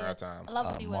weather. the entire Yeah. time. I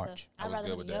love hoodie weather. March. I was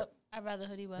good with that. Yep. I'd rather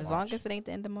hoodie weather. As long as it ain't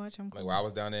the end of March, I'm cool. Like while I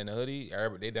was down there in the hoodie,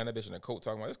 everybody, they down that bitch in a coat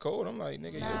talking about it's cold. I'm like,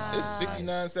 nigga, Nah. it's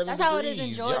 69, 70 That's how it is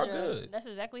degrees. in Y'all Georgia. good. That's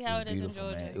exactly how it is in beautiful,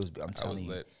 Georgia. man. It was. I'm I was telling you.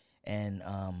 lit. And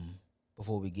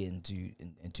before we get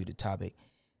into the topic,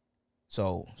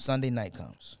 so Sunday night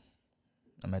comes.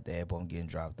 I'm at the airport. I'm getting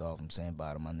dropped off. I'm saying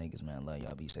bye to my niggas, man. Love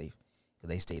y'all. Be safe. Because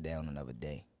they stay down another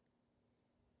day.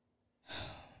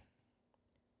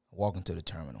 Walking to the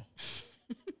terminal.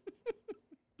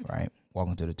 Right?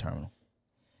 Walking to the terminal.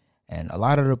 And a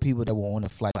lot of the people that were on the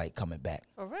flight, like, coming back.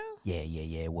 For real? Yeah,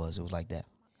 it was. It was like that.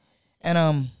 And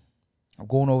I'm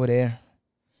going over there.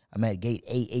 I'm at gate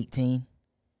 818.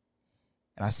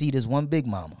 And I see this one big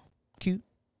mama. Cute.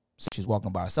 She's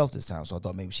walking by herself this time, so I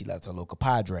thought maybe she left her little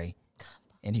compadre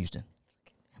in Houston.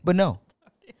 But no.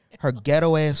 Her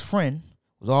ghetto-ass friend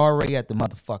was already at the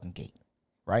motherfucking gate.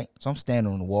 Right? So I'm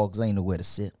standing on the wall because I ain't nowhere to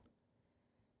sit.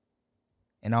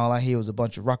 And all I hear was a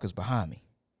bunch of ruckus behind me.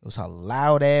 It was her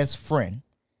loud-ass friend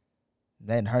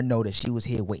letting her know that she was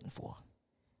here waiting for her.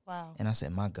 Wow. And I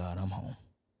said, my God, I'm home.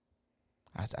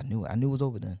 I knew it. I knew it was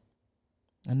over then.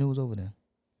 I knew it was over then.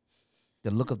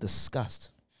 The look of disgust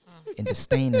and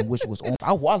disdain in which was on.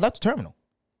 I left the terminal.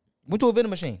 Went to a vending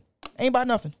machine. Ain't about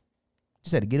nothing.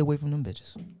 Just had to get away from them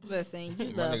bitches. Listen,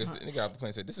 you My love nigga, home. nigga out the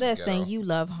plane said, "This is Listen, ghetto." you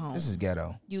love home. This is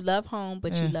ghetto. You love home,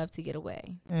 but you love to get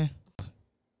away.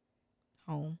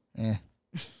 Home. Yeah.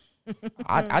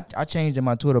 I changed in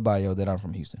my Twitter bio that I'm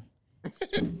from Houston.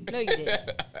 No, you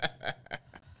didn't.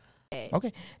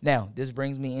 Okay. Now, this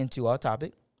brings me into our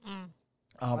topic.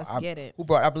 Let's get it. Who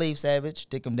brought, I believe, Savage,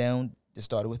 Dick 'em Down. This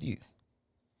started with you.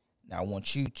 Now, I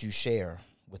want you to share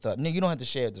with us. No, you don't have to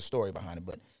share the story behind it,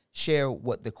 but share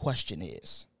what the question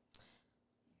is.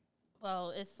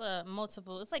 Well, it's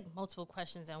multiple. It's like multiple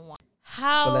questions in one.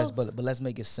 How? But let's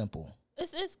make it simple.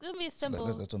 It's gonna be So simple.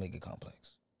 let's don't make it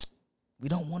complex. We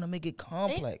don't want to make it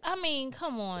complex. I mean,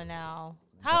 come on now.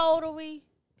 How old are we?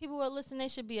 People who are listening, they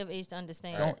should be of age to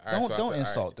understand. Don't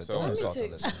insult the So listeners. I'll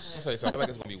tell you something. I feel like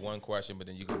it's gonna be one question, but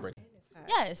then you can break.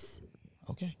 Yes,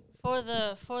 Okay. for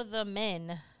the men.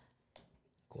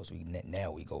 Of course,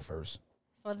 now we go first.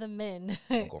 For the men.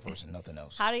 Don't go first and nothing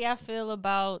else. How do y'all feel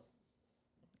about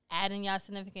adding y'all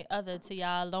significant other to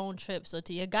y'all alone trips or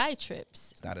to your guy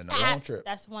trips? It's not an alone trip.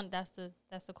 That's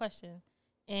the question.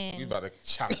 And You about to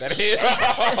chop that head.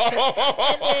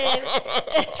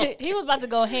 and then he was about to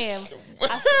go ham.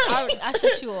 I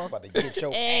shut you off. About to get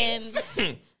your And ass.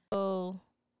 so,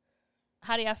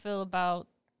 how do y'all feel about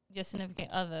your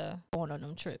significant other going on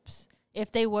them trips?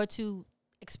 If they were to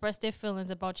express their feelings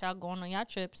about y'all going on y'all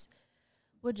trips,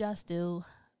 would y'all still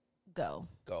go?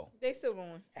 Go. They still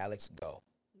going. Alex, go.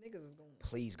 Niggas is going.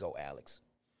 Please go, Alex.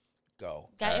 Go.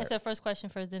 Gotta All answer the first question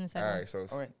first, then the second. All right, so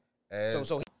All right. as-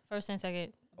 So First and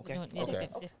second. Okay. okay.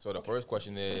 So the first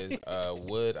question is,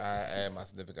 would I add my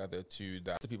significant other to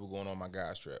the people going on my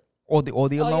guys trip? or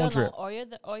the alone trip. Or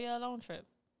your alone trip.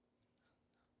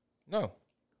 No.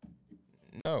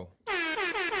 And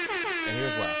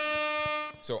here's why.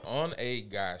 So on a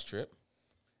guys trip,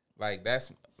 like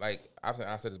that's like I've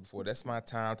said this before. That's my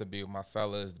time to be with my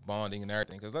fellas, bonding and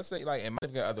everything. Because let's say like in my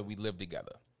significant other, we live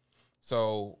together.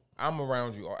 So I'm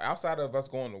around you, or outside of us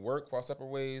going to work for our separate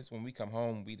ways. When we come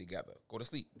home, we together. Go to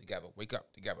sleep together. Wake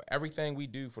up together. Everything we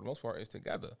do for the most part is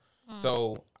together.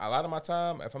 So a lot of my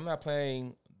time, if I'm not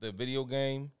playing the video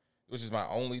game, which is my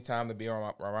only time to be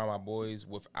around my boys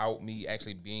without me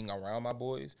actually being around my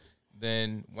boys,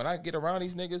 then when I get around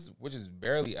these niggas, which is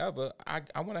barely ever, I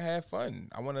want to have fun.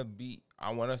 I want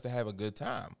us to have a good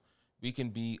time. We can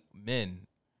be men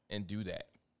and do that,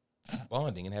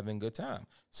 bonding and having a good time.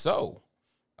 So,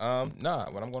 when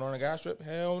I'm going on a guy's trip,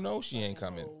 hell no, she ain't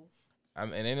coming.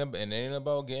 It ain't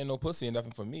about getting no pussy and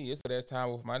nothing for me. It's that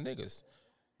time with my niggas.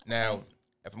 Now,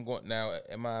 if I'm going now,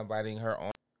 am I inviting her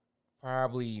on?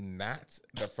 Probably not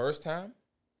the first time,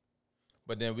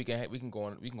 but then we can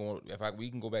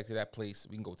go back to that place.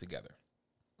 We can go together.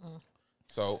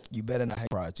 So You better not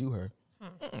prior to her.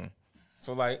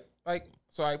 so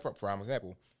for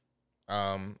example,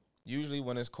 usually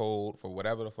when it's cold for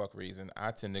whatever the fuck reason,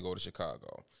 I tend to go to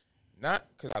Chicago. Not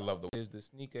because I love it's the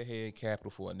sneakerhead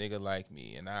capital for a nigga like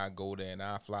me, and I go there and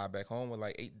I fly back home with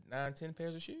like 8, 9, 10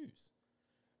 pairs of shoes.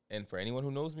 And for anyone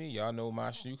who knows me, y'all know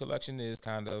my shoe collection is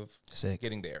kind of Sick.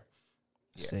 getting there.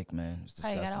 Yeah. Sick, man. It's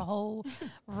Probably disgusting. got a whole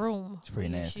room. It's pretty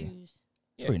for your nasty. shoes.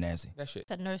 Yeah, Pretty nasty. that shit.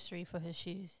 It's a nursery for his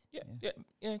shoes. Yeah,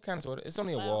 kind of sort of. It's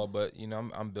only a Wow. wall, but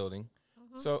I'm building.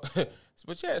 So,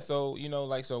 but yeah, so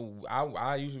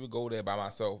I usually would go there by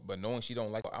myself, but knowing she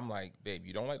don't like, I'm like, babe,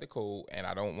 you don't like the cold, and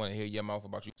I don't want to hear your mouth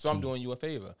about you, so I'm doing you a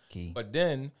favor. Key. But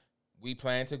then we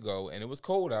planned to go, and it was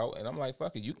cold out, and I'm like,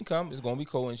 fuck it, you can come. It's gonna be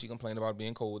cold, and she complained about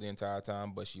being cold the entire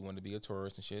time, but she wanted to be a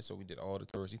tourist and shit, so we did all the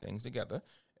touristy things together.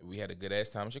 And we had a good ass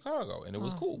time in Chicago, and it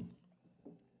was cool.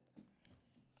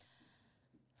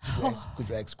 Could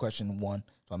you ask question 1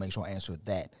 so I make sure I answer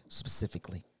that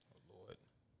specifically?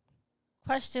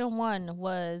 Question 1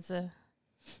 was,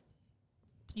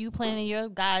 you planning your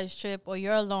guys trip or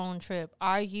your alone trip?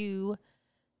 Are you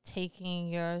taking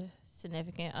your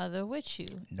significant other with you?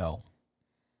 No.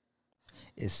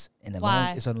 It's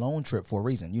Why? It's a alone trip for a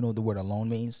reason. You know what the word alone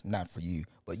means? Not for you,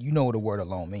 but you know what the word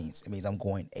alone means. It means I'm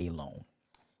going alone.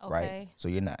 Okay. Right? So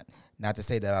you're not. Not to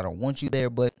say that I don't want you there,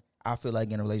 but I feel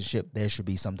like in a relationship there should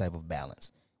be some type of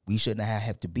balance. We shouldn't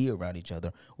have to be around each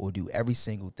other or do every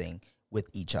single thing with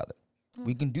each other.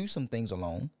 We can do some things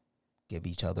alone, give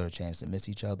each other a chance to miss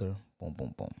each other. Boom,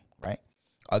 boom, boom. Right?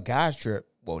 A guy's trip,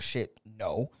 well, shit,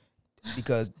 no,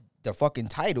 because the fucking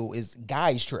title is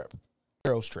guy's trip,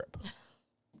 girl's trip.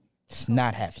 It's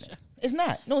not happening. It's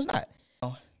not. No, it's not.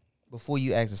 Before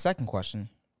you ask the second question,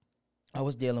 I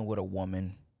was dealing with a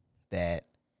woman that,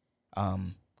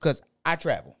 because I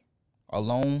travel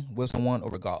alone with someone or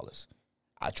regardless.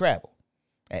 I travel.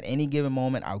 At any given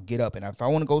moment, I'll get up, and if I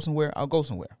want to go somewhere, I'll go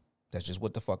somewhere. That's just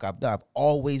what the fuck I've done. I've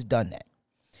always done that.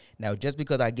 Now, just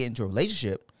because I get into a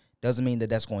relationship doesn't mean that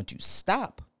that's going to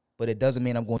stop, but it doesn't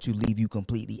mean I'm going to leave you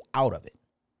completely out of it.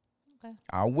 Okay.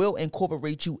 I will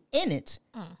incorporate you in it,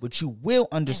 but you will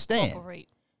understand. Incorporate.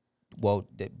 Well,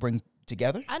 that bring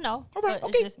together. I know. All right, but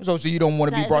okay. it's just, So you don't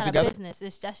want to be brought it's not together? a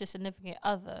business. That's your significant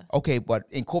other. Okay, but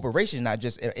incorporation, not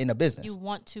just in a business. You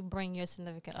want to bring your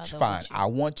significant other. Fine. with you. I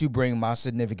want to bring my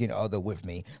significant other with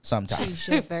me sometime. Choose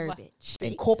your verbiage.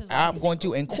 I'm going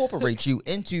to incorporate you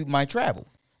into my travel.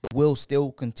 We'll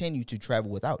still continue to travel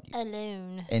without you.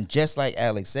 Alone. And just like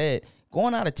Alex said,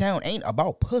 going out of town ain't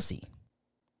about pussy.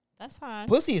 That's fine.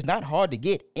 Pussy is not hard to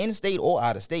get in state or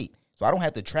out of state. So I don't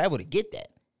have to travel to get that.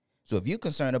 So if you're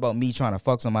concerned about me trying to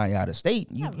fuck somebody out of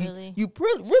state, Not really. you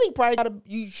really probably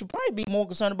you should probably be more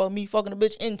concerned about me fucking a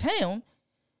bitch in town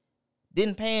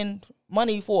than paying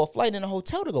money for a flight and a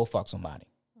hotel to go fuck somebody.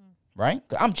 Right?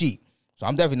 'Cause I'm cheap. So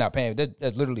I'm definitely not paying.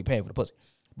 That's literally paying for the pussy.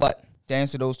 But to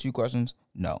answer those two questions,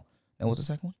 no. And what's the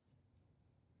second one?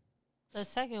 The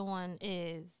second one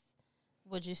is,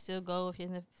 would you still go if your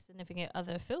significant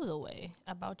other feels a way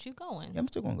about you going? Yeah, I'm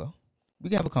still gonna go. We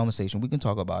can have a conversation. We can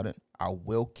talk about it. I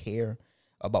will care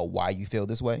about why you feel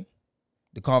this way.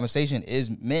 The conversation is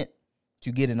meant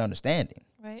to get an understanding,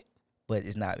 Right. but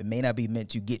it's not. It may not be meant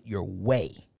to get your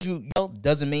way.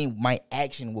 Doesn't mean my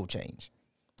action will change.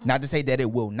 Not to say that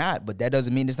it will not, but that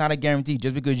doesn't mean it's not a guarantee.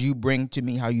 Just because you bring to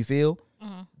me how you feel,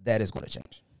 that is going to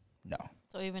change. No,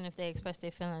 So even if they express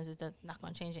their feelings, is that not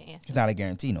going to change your answer? it's not a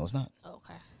guarantee. No, it's not.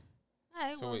 Okay. All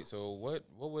right. So well, wait, so what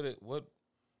would it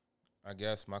I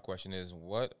guess my question is,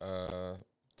 what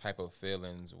type of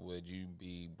feelings would you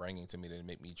be bringing to me to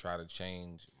make me try to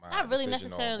change my not really decision on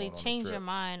necessarily going on this change your trip?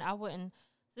 mind. I wouldn't.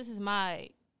 This is my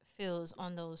feels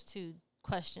on those two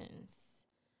questions.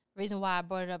 Reason why I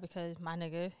brought it up because my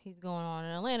nigga, he's going on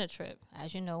an Atlanta trip.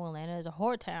 As you know, Atlanta is a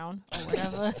whore town or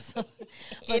whatever. So, but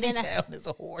Any then town is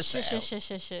a horse shush, town. shush, shush,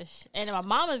 shush, shush. And my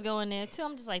mama's going there too.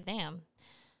 I'm just like, damn.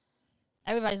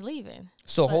 Everybody's leaving.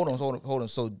 So But- hold on.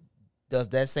 So does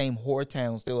that same whore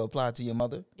town still apply to your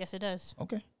mother? Yes, it does.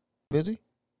 Okay. Busy?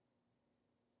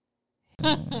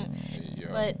 Yeah.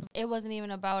 But it wasn't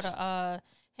even about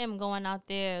him going out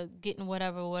there getting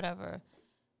whatever.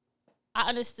 I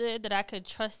understood that I could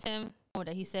trust him or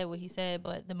that he said what he said,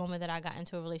 but the moment that I got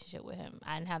into a relationship with him,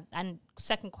 I didn't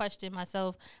second question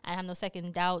myself. I didn't have no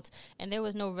second doubts, and there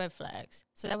was no red flags.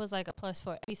 So that was like a plus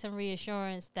for me, some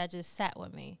reassurance that just sat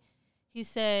with me. He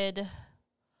said,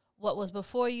 "What was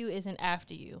before you isn't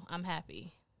after you. I'm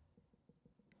happy."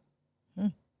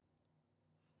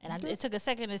 And it took a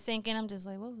second to sink in. I'm just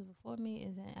like, what was before me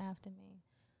isn't after me.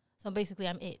 So basically,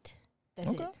 I'm it. That's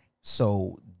Okay. it.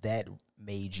 So that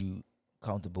made you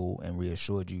comfortable and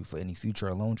reassured you for any future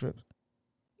alone trips?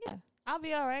 Yeah, I'll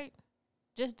be all right.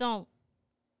 Just don't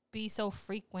be so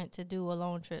frequent to do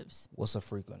alone trips. What's a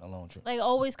frequent alone trip? Like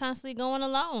always constantly going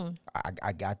alone.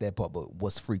 I got that part, but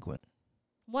what's frequent?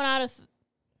 1 out of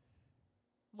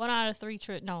 3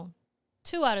 trips. No,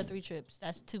 2 out of 3 trips.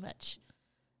 That's too much.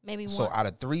 Maybe So one. out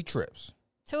of 3 trips,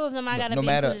 2 of them I gotta no be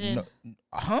matter, included in.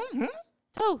 Hmm?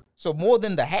 2. So more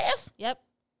than the half? Yep.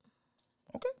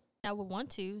 Okay. I would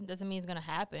want to. Doesn't mean it's gonna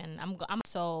happen.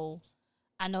 So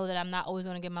I know that I'm not always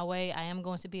gonna get my way. I am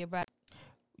going to be a brat.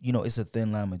 You know, it's a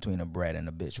thin line between a brat and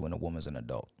a bitch when a woman's an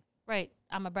adult. Right.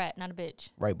 I'm a brat, not a bitch.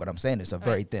 Right, but I'm saying it's a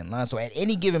very thin line. So at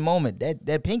any given moment,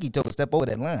 that pinky toe will step over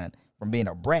that line from being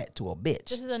a brat to a bitch.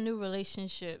 This is a new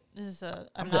relationship. This is a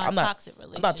I'm not- non-toxic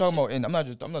relationship. I'm not talking about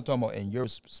I'm not talking about in your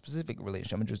specific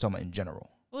relationship. I'm just talking about in general.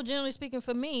 Well, generally speaking,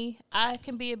 for me, I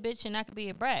can be a bitch and I can be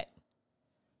a brat.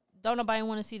 Don't nobody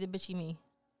want to see the bitchy me.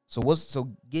 So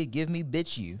give me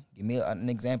bitch you. Give me an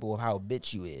example of how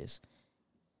bitch you is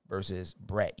versus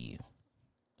brat you.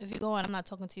 If you're going, I'm not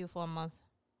talking to you for a month.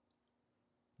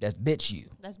 That's bitch you.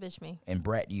 That's bitch me. And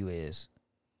brat you is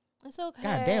It's okay.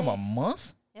 God damn, a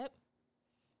month? Yep.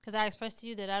 Because I expressed to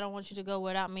you that I don't want you to go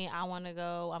without me. I want to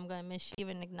go. I'm going to miss you.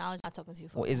 Even acknowledge I'm not talking to you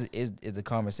for Well, is the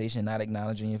conversation not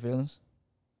acknowledging your feelings?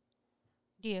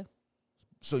 Yeah.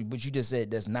 So, but you just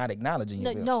said that's not acknowledging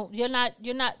your feelings. No, you're not.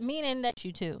 You're not meaning that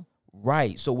you too.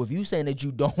 Right. So if you saying that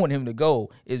you don't want him to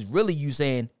go, is really you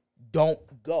saying don't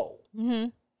go. Mm-hmm.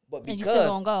 But And you still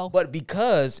gonna go. But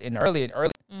because in early.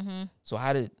 Mm-hmm. So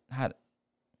how did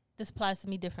This applies to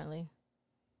me differently.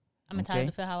 I'm Okay. entitled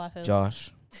to feel how I feel.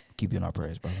 Josh keep you in our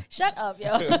prayers, brother? Shut up,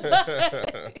 yo.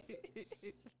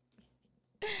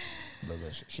 Look,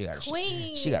 she got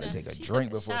Queen. she got to take a She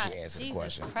drink took before shot. she answers the Jesus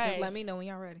question. Christ. Just let me know when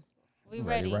y'all ready. We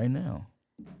Ready ready. right now.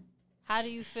 How do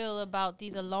you feel about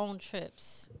these alone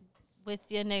trips with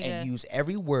your nigga. And use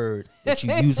every word that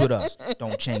you use with us.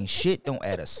 Don't change shit. Don't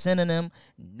add a synonym.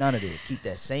 None of it. Keep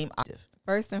that same octave.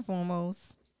 First and foremost,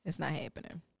 it's not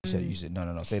happening. You said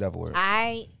no. Say the other word.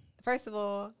 First of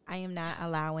all, I am not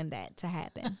allowing that to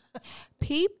happen.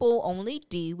 People only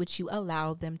do what you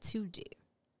allow them to do.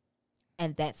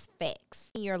 And that's facts.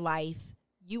 In your life,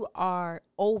 you are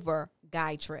over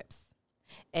guy trips.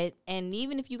 And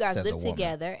even if you guys Says a live woman.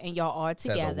 together and y'all are Says a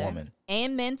together, woman.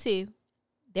 and men too,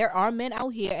 there are men out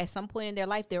here at some point in their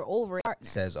life, they're over a partner.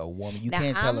 Says a woman. You Now,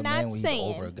 can't tell I'm a man not when saying-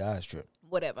 he's over a guy's trip.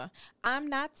 Whatever. I'm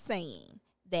not saying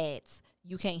that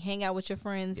you can't hang out with your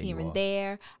friends Yeah, here you and are.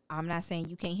 there. I'm not saying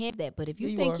you can't have that. But if you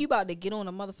Yeah, you think are. you about to get on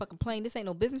a motherfucking plane, this ain't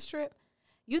no business trip.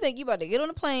 You think you about to get on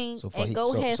a plane So and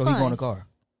go have so fun. he go in the car.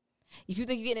 If you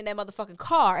think you're getting in that motherfucking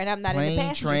car and I'm not in Plane, the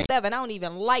passenger train. seven, I don't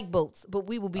even like boats, but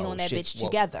we will be on that shit. bitch Well,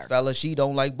 together. Fella, she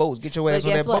don't like boats. Get your But ass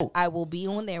on guess that what? boat. I will be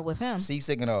on there with him.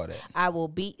 Seasick and all that. I will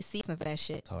be season for that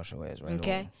shit. Toss your ass right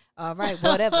Okay. over. All right.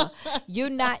 Whatever. You're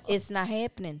not. It's not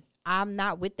happening. I'm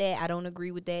not with that. I don't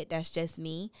agree with that. That's just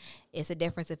me. It's a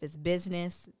difference if it's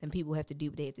business, then people have to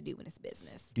do what they have to do when it's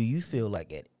business. Do you feel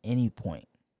like at any point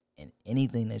in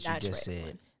anything that you Not just traveling.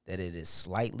 said that it is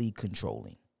slightly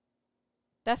controlling?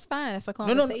 That's fine. That's a No,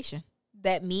 no. conversation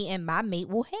that me and my mate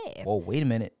will have. Oh, wait a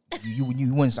minute. You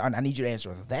wouldn't. I need you to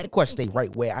answer that question. Stay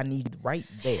right where I need right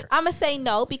there. I'm gonna say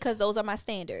no because those are my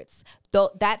standards. Though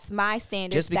that's my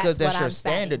standards. Just because that's what your I'm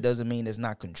standard saying. doesn't mean it's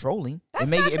not controlling. That's it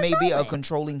may not it may be a controlling.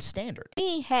 controlling standard.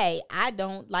 Me, hey, I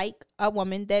don't like a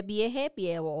woman that be at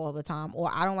happy hour all the time, or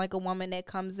I don't like a woman that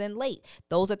comes in late.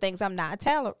 Those are things I'm not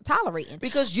tolerating.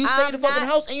 Because you stay in the I'm fucking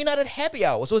not- house and you're not at happy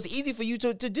hour, so it's easy for you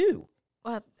to do.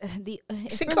 Well,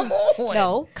 it's See, really- come on.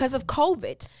 No, because of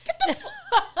COVID.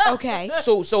 Okay,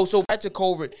 So back to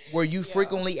COVID, were you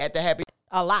frequently at the happy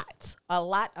a lot.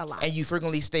 and you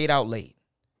frequently stayed out late?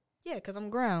 Yeah, because I'm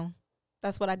grown.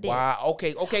 That's what I did. Wow.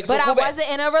 Okay. But I cool back. wasn't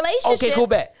in a relationship. Okay, cool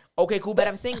back. Okay, cool But back.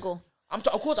 I'm single. Of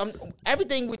course,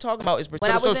 everything we're talking about is When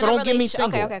I was so in a don't give me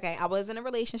relationship. single. Okay. I was in a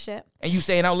relationship, And you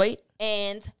staying out late?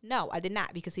 and no, I did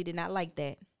not because he did not like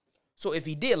that. So if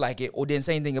he did like it or didn't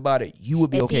say anything about it, you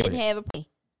would be If okay he with didn't it. have a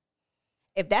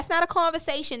if that's not a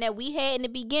conversation that we had in the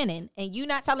beginning, and you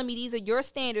not telling me these are your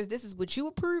standards, this is what you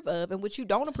approve of and what you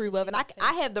don't approve of, and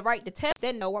I have the right to tell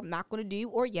that no, I'm not going to do,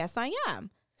 or yes, I am.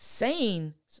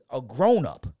 Saying a grown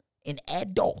up, an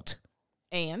adult,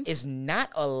 And is not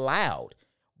allowed.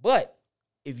 But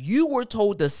if you were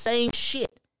told the same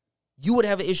shit, you would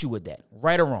have an issue with that,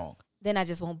 right or wrong. then I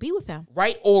just won't be with him.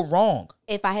 Right or wrong.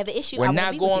 If I have an issue, I We're won't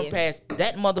not be going with you. past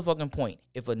that motherfucking point.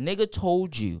 If a nigga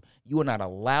told you you are not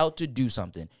allowed to do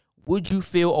something, would you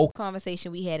feel okay?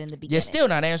 Conversation we had in the beginning. You're still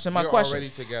not answering my You're question. already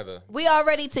together. We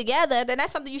already together. Then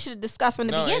that's something you should have discussed from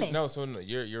the No, beginning.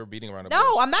 you're beating around the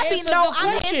No, bush. I'm not being. Answer No, the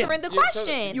I'm question. answering the Yeah, so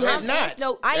question. you have I'm not.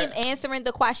 No, I am answering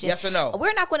the question. Yes or no?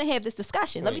 We're not going to have this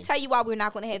discussion. Let me Queen. tell you why we're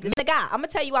not going to have this. The guy, I'm gonna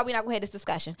tell you why we're not going to have this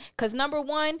discussion. Because number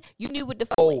one, you knew what the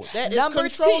fuck. Oh, that is Number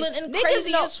controlling two, and niggas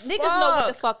crazy know, as niggas know what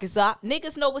the fuck. fuck is up.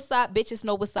 Niggas know what's up. Bitches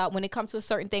know what's up when it comes to a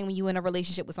certain thing when you in a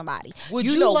relationship with somebody. Would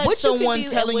you, know like what you can someone do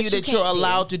and telling what you that you're can't do.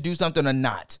 allowed to do something or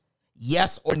not?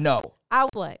 Yes or no? I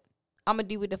what? I'm gonna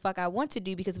do what the fuck I want to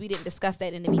do because we didn't discuss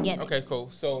that in the beginning. Okay, cool.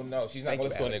 So no, she's not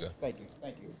going to listen to a nigga. Thank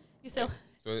you. You so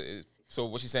So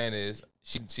what she's saying is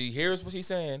she hears what she's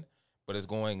saying, but it's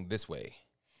going this way.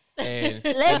 And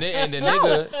and the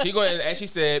nigga, she going as she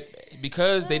said,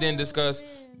 because they didn't discuss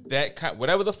that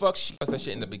whatever the fuck she that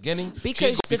shit in the beginning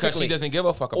Because- because she doesn't give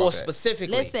a fuck about Or that.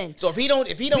 specifically. Listen, So if he don't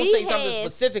we say something had-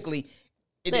 specifically,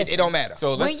 it Listen. don't matter.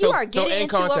 So When let's you so, are so getting in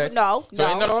into context. no, So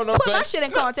put my shit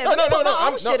in context. No, Let me put my own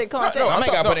I'm- shit in context. no, I ain't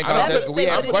gotta put it in context Let me because we say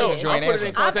have what it questions is. you I'm ain't putting it in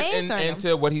answering. context I'm answering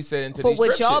into what he said into For these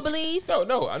what strip y'all shits. believe? No,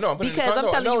 I'm putting Because it in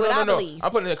I'm telling you what I believe.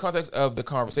 I'm putting it in the context of the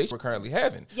conversation we're currently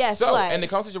having. Yes, So, what? and the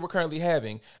conversation we're currently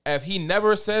having, if he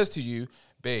never says to you,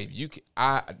 babe,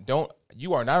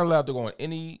 you are not allowed to go on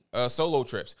any solo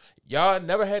trips. Y'all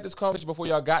never had this conversation before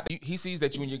y'all got. He sees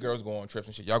that you and your girls go on trips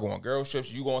and shit. Y'all go on girls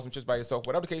trips. You go on some trips by yourself,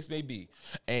 whatever the case may be.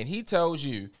 And he tells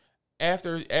you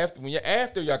after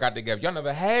y'all got together, y'all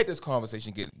never had this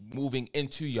conversation moving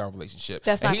into your relationship.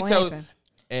 That's and not he gonna tells.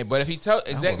 happen. But if he tells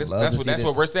exactly love that's to what see that's this.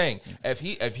 what we're saying.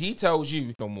 If he tells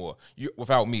you no more,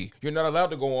 without me, you're not allowed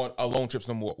to go on alone trips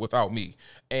no more without me,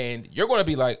 and you're going to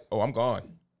be like, oh, I'm gone,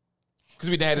 because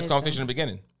we didn't have this Listen. conversation in the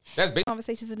beginning. That's basically.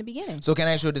 Conversations in the beginning. So can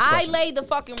I ask you this I question? laid the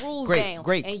fucking rules down.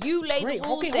 And you laid the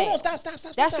rules Okay, down. hold on.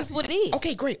 Stop. That's just what it is.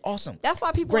 Okay, great. Awesome. That's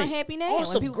why people Great. aren't happy now.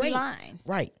 Awesome. When people Great. be lying.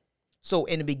 Right. So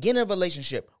in the beginning of a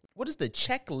relationship, what is the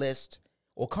checklist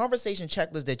or conversation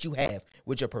checklist that you have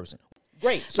with your person?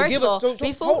 Great. So First give of us all,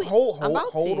 before hold I'm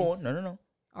about hold to. on. No.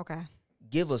 Okay.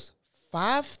 Give us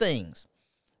 5 things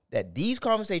that these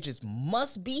conversations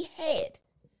must be had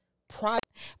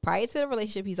Prior to the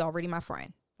relationship, he's already my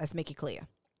friend. Let's make it clear.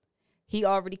 He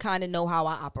already kind of know how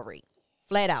I operate.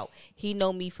 Flat out. He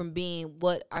know me from being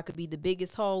what I could be, the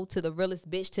biggest hoe to the realest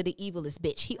bitch to the evilest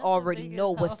bitch. He already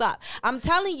know what's up. I'm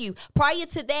telling you, prior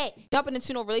to that, jumping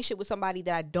into no relationship with somebody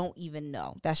that I don't even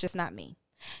know. That's just not me.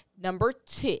 Number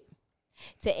 2,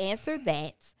 to answer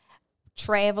that,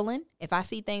 traveling. If I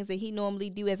see things that he normally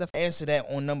do as a answer that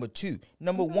on number 2.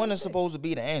 Number 1 is supposed to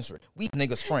be the answer. We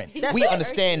niggas friend. That's We it.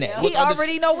 understand that. He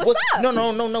already know what's up.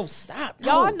 No. Stop.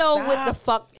 Y'all No, know stop. what the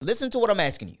fuck Listen to what I'm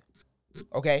asking you.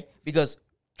 Okay? Because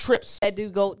trips that do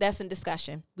go. That's in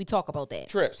discussion. We talk about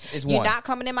that. is You're one. not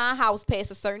coming in my house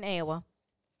past a certain hour.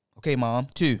 Okay, mom.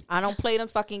 2. I don't play them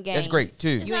fucking games. That's great. 2.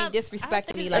 You ain't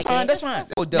disrespecting me like That's that.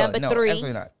 fine. Oh, duh. Number No, 3.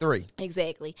 absolutely not. 3.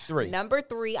 Exactly. 3. Number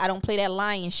 3, I don't play that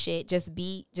lying shit. Just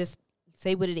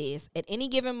say what it is. At any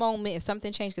given moment, if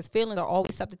something changes, because feelings are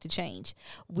always subject to change,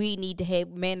 we need to have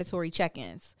mandatory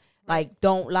check-ins. Like,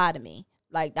 don't lie to me.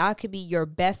 Like, I could be your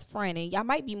best friend, and I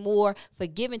might be more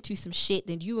forgiving to some shit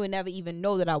than you would never even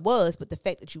know that I was, but the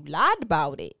fact that you lied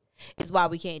about it is why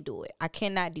we can't do it. I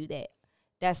cannot do that.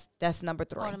 That's number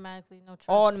 3. Automatically, no trust.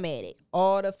 Automatic.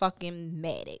 All the fucking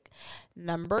matic.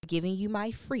 Number, giving you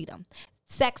my freedom.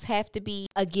 Sex have to be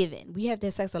a given. We have to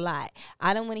have sex a lot.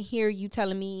 I don't want to hear you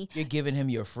telling me. You're giving him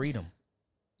your freedom.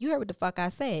 You heard what the fuck I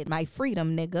said. My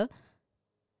freedom, nigga.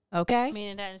 Okay?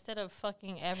 Meaning that instead of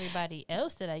fucking everybody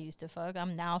else that I used to fuck,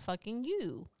 I'm now fucking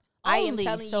you. I am Only.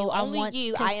 telling So you, I only want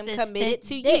you. I am consistent committed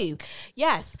to dick. you.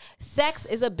 Yes, sex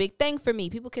is a big thing for me.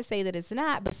 People can say that it's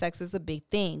not, but sex is a big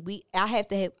thing. I have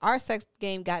to have our sex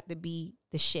game got to be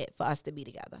the shit for us to be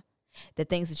together. The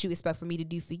things that you expect for me to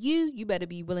do for you, you better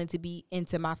be willing to be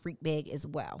into my freak bag as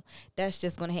well. That's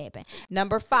just going to happen.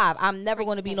 Number 5, I'm never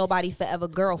going to be nobody forever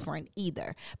girlfriend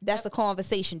either. That's a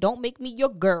conversation. Don't make me your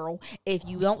girl if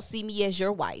you don't see me as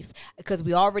your wife, because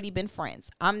we already been friends.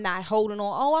 I'm not holding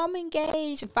on, oh, I'm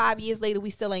engaged, and 5 years later we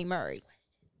still ain't married.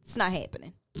 It's not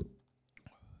happening.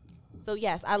 So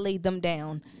yes, I laid them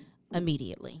down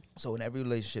immediately. So in every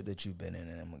relationship that you've been in,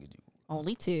 and I'm gonna get you.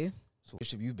 Only 2. So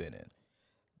relationship you've been in,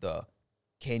 the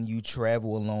can you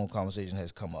travel alone conversation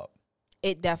has come up.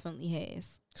 It definitely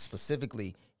has.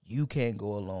 Specifically, you can't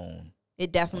go alone.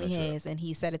 It definitely On a trip. has. And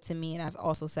he said it to me, and I've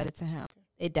also said it to him.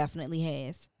 It definitely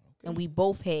has. And we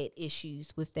both had issues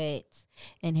with that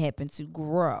and happened to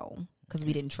grow because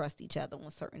we didn't trust each other on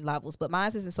certain levels. But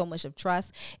mine isn't so much of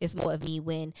trust. It's more of me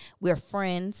when we're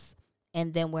friends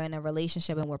and then we're in a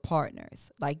relationship and we're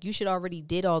partners. Like, you should already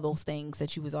did all those things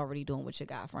that you was already doing with your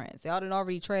guy friends. Y'all done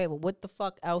already traveled. What the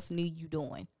fuck else need you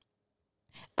doing?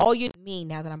 All you mean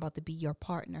now that I'm about to be your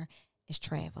partner is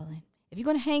traveling. If you're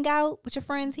going to hang out with your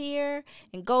friends here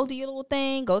and go do your little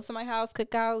thing, go to my house,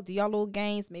 cook out, do y'all little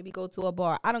games, maybe go to a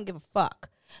bar, I don't give a fuck.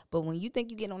 But when you think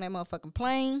you getting on that motherfucking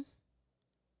plane,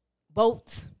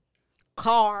 boat,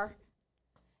 car,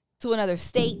 to another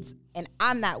state, and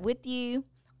I'm not with you,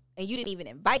 and you didn't even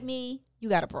invite me, you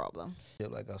got a problem.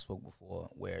 Like I spoke before,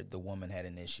 where the woman had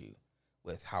an issue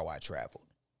with how I traveled,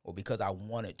 or because I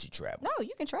wanted to travel. No,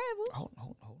 you can travel. Hold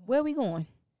on. Where are we going?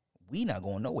 We not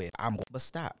going nowhere. I'm going, but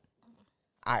stop.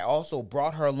 I also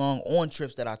brought her along on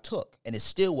trips that I took, and it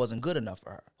still wasn't good enough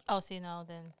for her. Oh, see, no,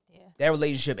 then, yeah. That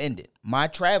relationship ended. My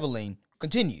traveling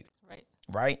continued, Right.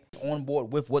 right? On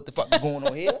board with what the fuck is going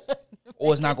on here,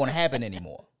 or it's not going to happen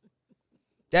anymore.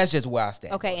 That's just where I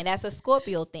stand. Okay, and that's a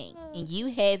Scorpio thing. And you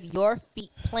have your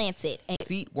feet planted. And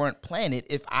Feet weren't planted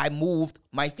if I moved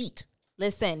my feet.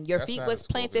 listen, your That's feet not was a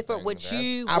Scorpio planted for thing, what that's-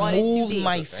 you I wanted to moved do.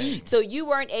 my That's a thing. feet. So you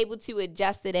weren't able to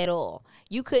adjust it at all.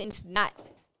 You couldn't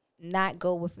not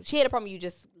go with. She had a problem. You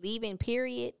just leaving.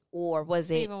 Period, or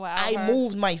was it? Even without I her.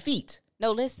 moved my feet.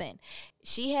 No, listen.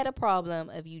 She had a problem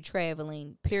of you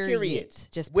traveling. Period. Period.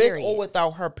 Just with period. or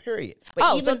without her. Period. But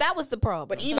Oh, even so that was the problem.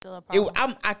 but even Still a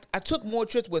problem. I took more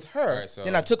trips with her Right, so-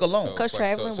 than I took alone. Because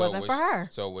traveling wasn't was for she- her.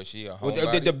 So was she a Well,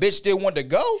 homebody? the bitch still wanted to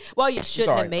go. well, you shouldn't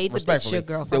Sorry, have made the bitch respectfully. your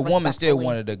girlfriend. The woman still respectfully.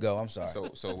 wanted to go. I'm sorry.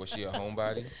 So was she a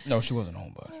homebody? No, she wasn't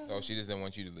home, but No, she just didn't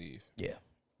want you to leave. yeah,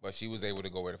 But she was able to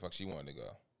go where the fuck she wanted to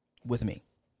go. with me.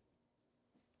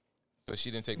 So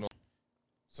she didn't take no.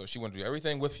 So she wanted to do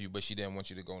everything with you, but she didn't want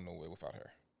you to go nowhere without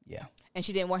her. Yeah, And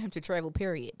she didn't want him to travel.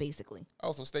 Period. Basically.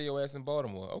 Oh, so stay your ass in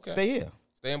Baltimore. Okay. stay here.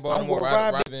 Stay in Baltimore.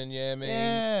 worldwide, Ride in, yeah, man.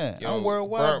 Yeah, You I'm know,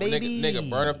 worldwide, burn, baby. Nigga,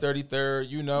 burn up 33rd,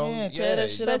 you know. Yeah, tear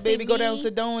that shit But up, see, baby. Go down me-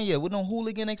 Sedonia with no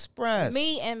Hooligan Express.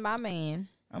 Me and my man.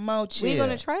 I'm out here. We're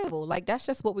gonna travel. Like, that's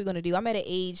just what we're gonna do. I'm at an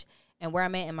age and where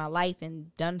I'm at in my life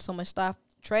and done so much stuff.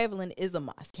 Traveling is a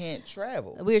must. Can't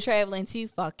travel. We're traveling to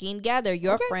fucking gather.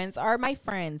 Your friends are my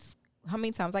friends. How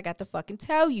many times I got to fucking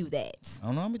tell you that? I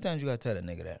don't know how many times you gotta tell that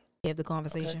nigga that. Have the Okay,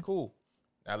 conversation. cool.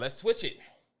 Now let's switch it.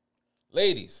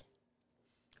 Ladies,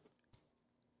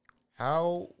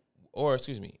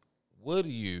 would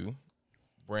you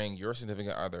bring your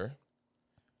significant other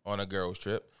on a girl's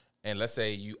trip? And let's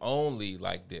say you only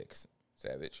like dicks,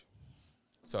 Savage.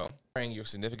 So bring your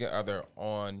significant other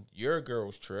on your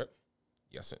girl's trip.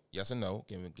 Yes or no.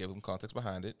 Give them context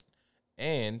behind it.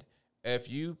 And if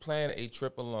you plan a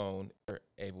trip alone, you're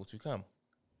able to come.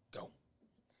 Go.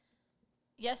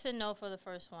 Yes and no for the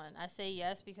first one. I say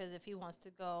yes because if he wants to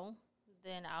go,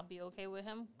 then I'll be okay with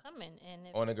him coming. And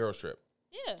if, On a girl's trip.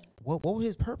 yeah, What would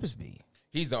his purpose be?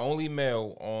 He's the only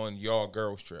male on your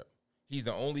girl's trip. He's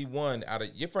the only one out of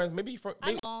your friends. Maybe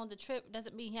I go on the trip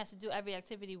doesn't mean he has to do every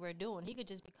activity we're doing. He could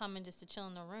just be coming just to chill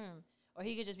in the room, or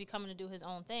he could just be coming to do his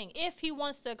own thing. If he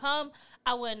wants to come,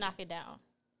 I wouldn't knock it down.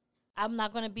 I'm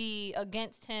not gonna be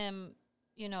against him.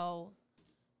 You know,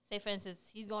 say for instance,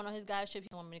 he's going on his guy's trip.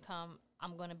 He want me to come.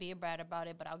 I'm gonna be a brat about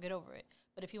it, but I'll get over it.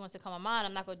 But if he wants to come on mine,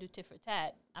 I'm not gonna do tit for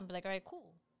tat. I'm be like, all right,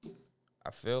 cool. I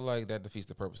feel like that defeats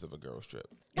the purpose of a girl's trip.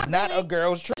 It's not a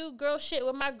girl's trip. Do girl shit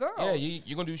with my girls. Yeah,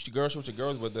 you're gonna do your girl trip with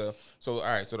your girls, but all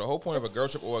right. So the whole point of a girl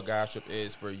trip or a guy trip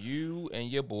is for you and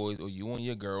your boys, or you and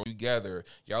your girl together.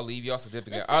 Y'all leave y'all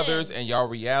significant Listen. others and y'all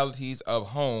realities of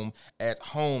home at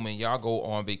home, and y'all go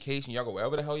on vacation. Y'all go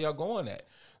wherever the hell y'all going at.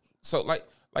 So like,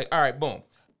 all right, boom.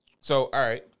 So all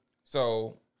right,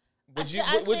 so. Would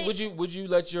you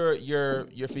let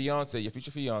your fiance, your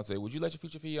future fiance, would you let your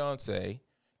future fiance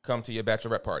come to your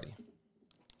bachelorette party?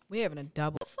 We having a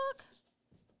double. The fuck?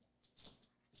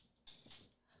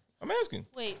 I'm asking.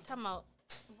 Wait, time out.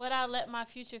 Would I let my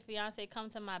future fiance come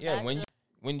to my Yeah, bachelor?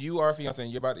 when you are a fiance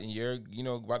and you're about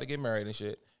to get married and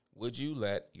shit, would you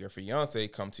let your fiance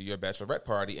come to your bachelorette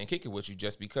party and kick it with you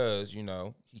just because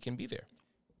he can be there?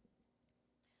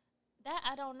 That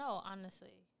I don't know,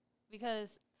 honestly,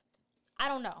 because I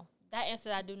don't know. That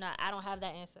answer I do not. I don't have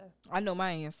that answer. I know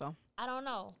my answer. I don't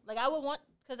know. Like I would want,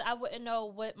 because I wouldn't know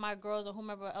what my girls or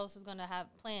whomever else is gonna have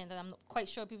planned. And I'm quite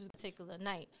sure people's particular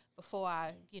night before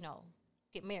I,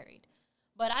 get married.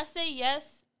 But I say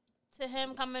yes to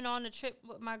him coming on the trip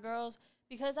with my girls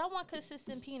because I want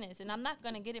consistent penis, and I'm not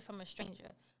gonna get it from a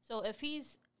stranger. So if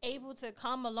he's able to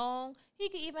come along, he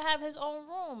could even have his own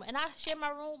room, and I share my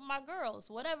room with my girls,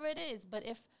 whatever it is. But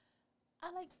if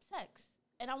I like sex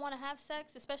and I want to have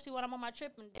sex, especially when I'm on my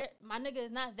trip and my nigga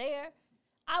is not there,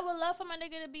 I would love for my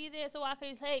nigga to be there so I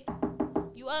could, hey,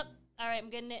 you up? All right, I'm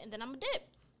getting it, and then I'm a dip.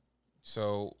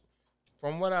 So,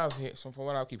 from what I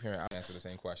keep hearing, I'll answer the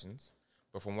same questions.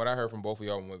 But from what I heard from both of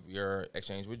y'all with your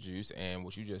exchange with Juice and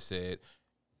what you just said,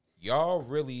 y'all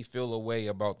really feel a way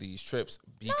about these trips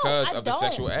because I of the don't.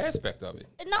 sexual aspect of it.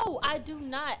 No, I do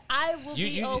not. I will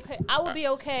be okay. I will be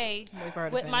okay Wait for her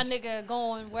to with my finish. nigga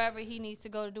going wherever he needs to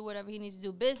go to do whatever he needs to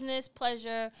do, business,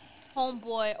 pleasure,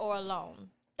 homeboy, or alone.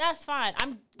 That's fine.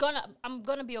 I'm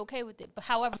gonna be okay with it. But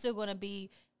however, I'm still gonna be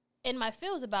in my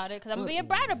feels about it because I'm gonna be a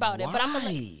brat about it. But I'm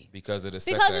gonna Because of the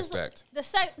sex because aspect. the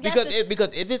sex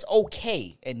Because if it's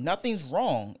okay and nothing's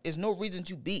wrong, there's no reason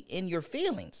to be in your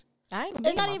feelings. I ain't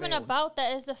it's not even about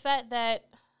that. It's the fact that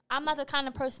I'm not the kind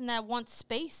of person that wants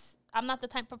space. I'm not the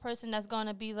type of person that's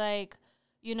gonna be like,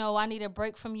 I need a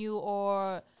break from you,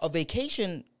 or A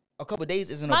vacation, a couple of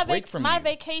days isn't a break from you. my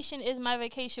vacation is my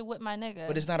vacation with my nigga.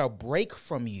 But it's not a break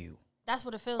from you. That's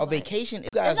what it feels A like. vacation, if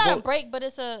you guys It's not go, a break, but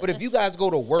it's a. but if you guys go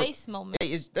to work, space moment.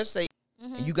 let's say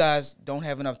you guys don't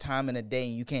have enough time in a day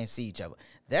and you can't see each other.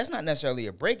 That's not necessarily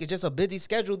a break. It's just a busy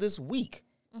schedule this week.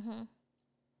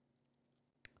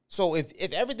 So if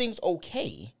everything's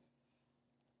okay,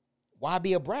 why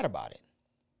be a brat about it?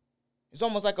 It's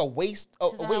almost like a waste.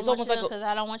 It's almost like because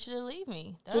I don't want you to leave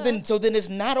me. so Duh. then it's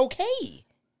not okay.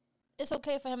 It's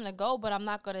okay for him to go, but I'm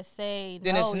not gonna say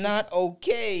Then no. it's not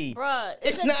okay. Bruh,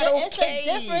 It's not It's okay.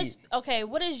 a difference. Okay,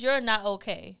 what is your not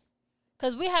okay?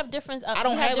 Because we have difference. I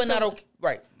don't have a not okay.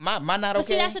 Right, my not But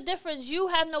okay. see, that's the difference. You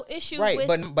have no issue Right,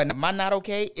 with. but my not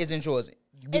okay isn't yours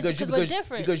because we're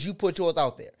different. because you put yours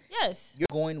out there. Yes. You're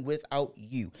going without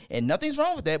you, and nothing's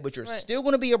wrong with that. But you're Right. still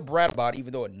going to be a brat about it,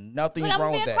 even though nothing's But I'm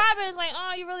wrong being with that. crybaby. It's like,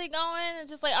 oh, you really going?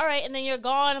 It's just like, all right, and then you're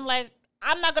gone. I'm like,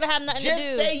 I'm not gonna have nothing Just to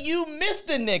do. say you missed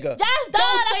a nigga. That's Don't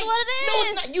that's say- what it is.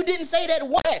 No, it's not. You didn't say that.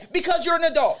 Why? Because you're an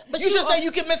adult. But you you should say are-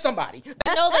 you can miss somebody.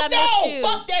 I know that I no, miss you.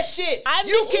 fuck that shit. I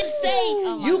you miss can you. say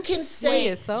Oh my- you can say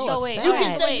Wait, so So wait, upset. You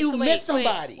can wait, say you so miss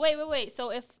somebody. Wait.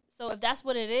 So if that's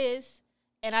what it is,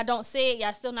 and I don't say it,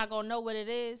 y'all still not gonna know what it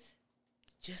is.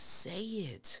 Just say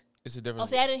it. It's a Oh, difference.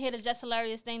 see, I didn't hear the Just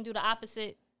Hilarious thing do the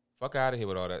opposite. Fuck out of here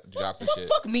with all that drops and shit.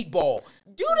 Fuck meatball.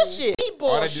 Do the shit.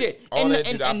 Meatball shit.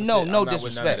 And no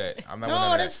disrespect. I'm not with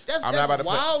none of that. I'm not about to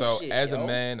wild so shit, as yo. a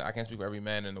man, I can't speak for every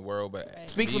man in the world, but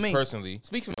Speak for me. personally.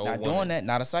 Speak for me. no Not woman. doing that.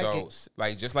 Not a psychic. So,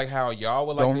 like, just like how y'all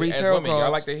would like Don't to, read as tarot women, y'all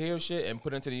cards. like to hear shit and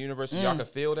put into the universe so y'all can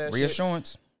feel that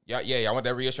Reassurance. shit. Yeah, I want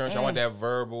that reassurance. I want that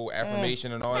verbal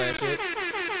affirmation and all that shit.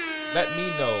 Let me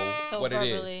know So what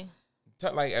verbally. it is.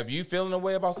 Like, if you feeling a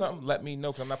way about something, let me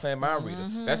know, because I'm not playing mind reader.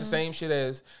 That's the same shit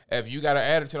as if you got an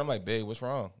attitude. I'm like, babe, what's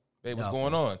wrong? Babe, what's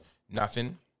going on?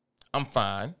 Nothing. I'm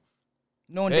fine.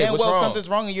 Knowing Hey, damn what's well wrong? something's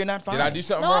wrong and you're not fine. Did I do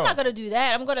something No, wrong? I'm not gonna do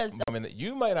that. I'm gonna. I mean,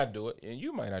 you might not do it, and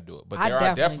you might not do it. But I there are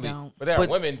definitely definitely, don't. but there But-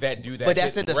 are women that do that. But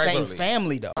that's shit in the regularly. same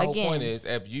family though. My whole Again. point is,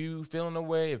 if you feeling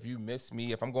away, if you miss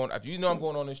me, if you know I'm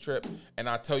going on this trip, and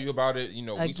I tell you about it,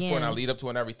 weeks before, and I Again. lead up to it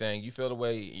and everything, you feel the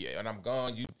way, and I'm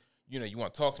gone, you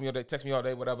want to talk to me all day, text me all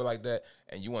day, whatever like that,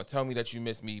 and you want to tell me that you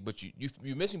miss me, but you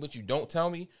miss me, but you don't tell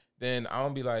me, then I'm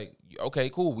gonna be like, okay,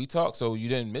 cool, we talked, so you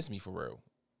didn't miss me for real,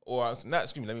 or not?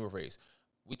 Excuse me, let me rephrase.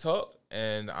 We talked,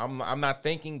 and I'm not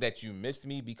thinking that you missed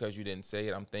me because you didn't say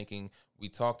it. I'm thinking we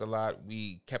talked a lot.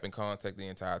 We kept in contact the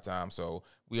entire time, so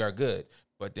we are good.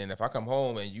 But then if I come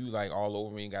home and you like all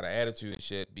over me and got an attitude and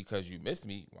shit because you missed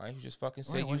me, why don't you just fucking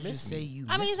say you missed me?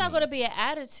 I mean, it's not gonna be an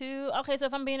attitude. Okay, so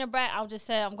if I'm being a brat, I'll just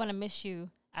say I'm gonna miss you.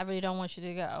 I really don't want you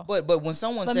to go. But when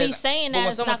someone But says me saying but that when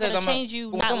is someone not says gonna I'm change you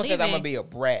When not someone says I'm gonna leaving. be a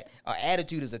brat,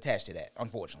 attitude is attached to that.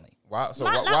 Unfortunately. Wow, so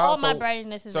Not all my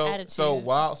brattiness is attitude. So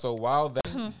while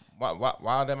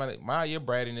your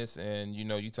brattiness and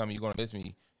you tell me you're gonna miss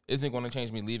me isn't gonna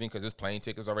change me leaving because this plane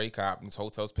ticket's already copped and this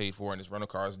hotel's paid for and this rental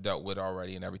car's dealt with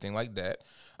already and everything like that.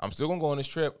 I'm still gonna go on this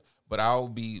trip, but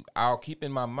I'll keep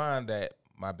in my mind that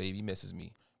my baby misses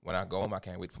me. When I go home, I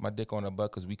can't wait to put my dick on her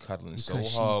butt because we cuddling so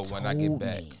Because she hard when I get told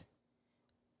back. me.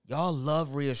 Y'all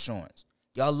love reassurance.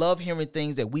 Y'all love hearing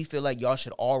things that we feel like y'all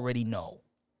should already know.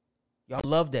 Y'all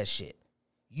love that shit.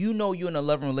 You know you're in a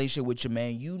loving relationship with your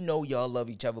man. You know y'all love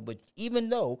each other. But even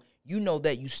though you know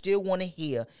that, you still want to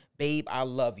hear, babe, I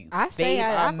love you. I say babe,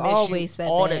 I've miss always you. said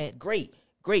All that. Great.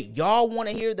 Y'all want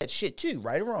to hear that shit too,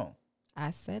 right or wrong?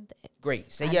 I said that.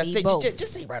 Great. Say I yeah. need Say both.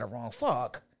 just say right or wrong.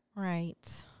 Fuck. Right.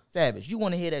 Savage, you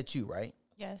want to hear that too, right?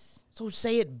 Yes. So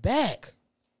say it back.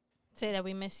 Say that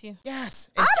we miss you. Yes.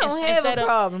 I don't have a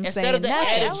problem Instead saying of the that.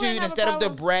 I attitude, wouldn't have a instead of the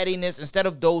problem. brattiness, instead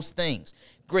of those things.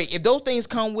 Great. If those things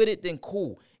come with it, then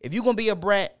cool. If you're going to be a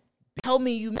brat, tell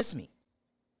me you miss me.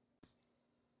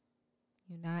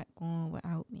 You're not going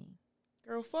without me.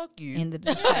 Girl, fuck you. In the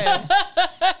discussion.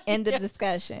 In the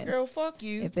discussion. Girl, fuck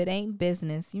you. If it ain't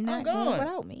business, you're I'm not going gone.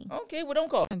 without me. Okay, well, don't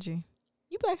call. Aren't you?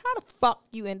 You be like, how the fuck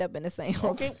you end up in the same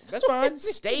hotel? Okay, that's fine.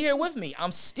 Stay here with me.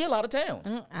 I'm still out of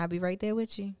town. I'll be right there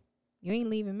with you. You ain't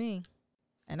leaving me.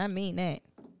 And I mean that.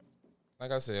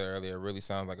 Like I said earlier, it really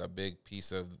sounds like a big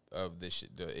piece of this.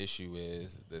 The issue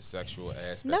is the sexual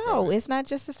aspect. No, of it. it's not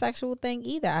just a sexual thing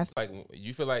either. I Like,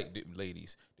 you feel like,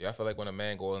 ladies, do y'all feel like when a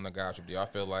man go on a guy trip, do y'all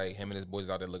feel like him and his boys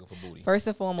out there looking for booty? First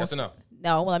and foremost, Yes or no?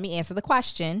 No, let me answer the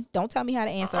question. Don't tell me how to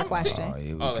answer a question.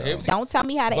 Here we go. Don't tell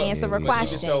me how to But- answer a but you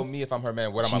question. can tell me if I'm her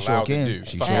man what She I'm sure allowed can. to do.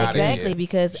 She Fuck sure outta can. Exactly, here.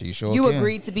 because She sure you can.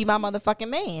 agreed to be my motherfucking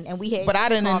man, and we had. But I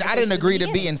didn't conversations agree in the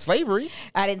to be beginning. in slavery.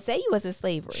 I didn't say you was in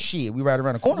slavery. Shit, we right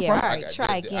around the corner Yeah, from all it. right,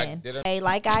 try did I- again. did I- Hey,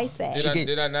 like I said.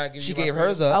 Did I not give She you my gave credit?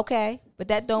 hers up. Okay, but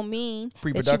that don't mean that you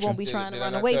Pre-production. won't be Did- trying did to I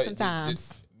run not away tell you-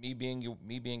 sometimes. me being your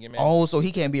man. Oh, so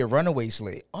he can't be a runaway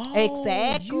slave. Oh,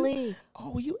 Exactly.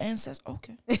 You ancestors.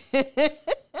 Okay.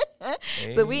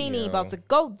 So we ain't even about to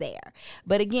go there.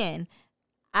 But again,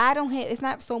 I don't have. It's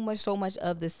not so much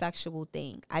of the sexual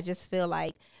thing. I just feel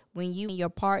like when you and your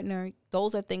partner,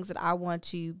 those are things that I want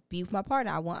to be with my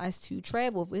partner. I want us to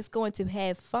travel. If it's going to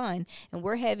have fun and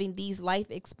we're having these life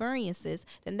experiences,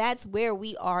 then that's where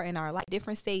we are in our life,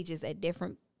 different stages at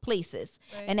different places.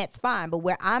 Right. And that's fine. But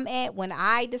where I'm at when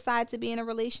I decide to be in a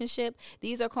relationship,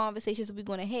 these are conversations we're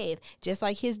going to have. Just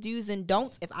like his do's and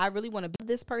don'ts. If I really want to be with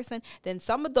this person, then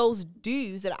some of those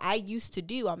do's that I used to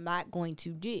do, I'm not going to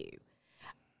do.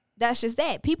 That's just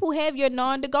that. People have your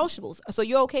non-negotiables. So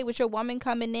you're okay with your woman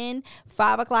coming in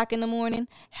 5 o'clock in the morning,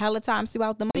 hella times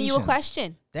throughout the morning? You a Patience.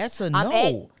 question. That's a I'm no.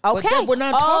 at- But okay. that- we're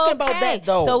not talking about Okay. that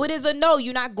though. So it is a no.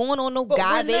 You're not going on no But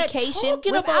guy we're not vacation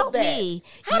talking without about that. me.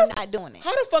 How You're the- not doing it.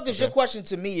 How the fuck is your question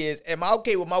to me is, am I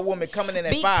okay with my woman coming in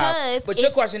at Because 5? But your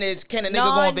it's question is, can a nigga go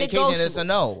on vacation and it's a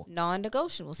no?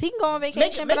 Non-negotiables. He can go on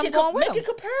vacation, but I'm going with Make him. it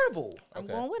comparable. I'm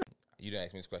Okay. going with him. You didn't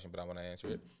ask me this question, but I want to answer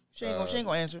it. She ain't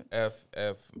gonna answer it.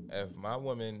 If my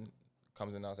woman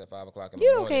comes in the house at 5 o'clock in the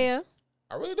You morning, don't care.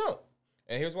 I really don't.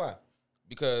 And here's why.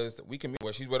 Because we can meet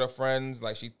where she's with her friends,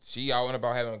 like she out and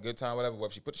about having a good time, whatever.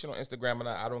 Whether she put the shit on Instagram or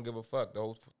not, I don't give a fuck.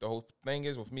 The whole thing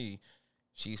is with me,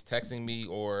 she's texting me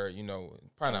or, you know,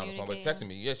 probably not on the phone, but texting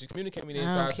me. Yeah, she's communicating with me the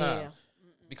I don't entire care. time.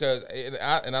 Because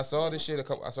I saw this shit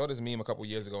I saw this meme a couple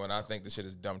years ago, and I think this shit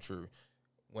is dumb true.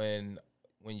 When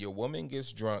your woman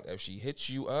gets drunk, if she hits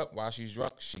you up while she's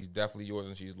drunk, she's definitely yours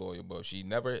and she's loyal. But if she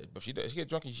gets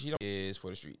drunk and she don't, is for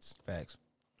the streets. Facts.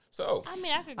 So I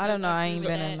mean, I don't know. I ain't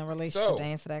been in a the relationship to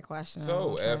answer that question.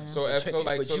 So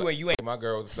you ain't my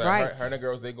girls. Right. Her and the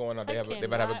girls, they going out. They I about to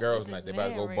have a cannot girls' with night. They this about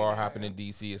to go man bar right hopping now. in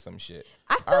DC or some shit.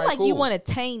 I feel All right, like you cool. want to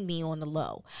tame me on the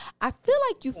low. I feel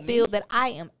like you feel that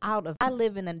I am out of. I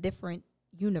live in a different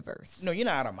universe. No, you're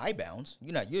not out of my bounds.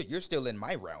 You're still in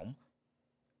my realm.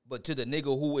 But to the nigga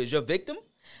who is your victim,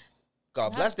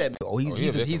 God bless that. Oh,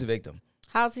 he's a victim.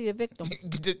 How's he a victim?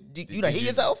 You not hear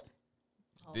yourself?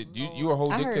 You a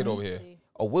whole I heard dictator him. over here.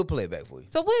 Oh, we'll play it back for you.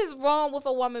 So what is wrong with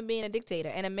a woman being a dictator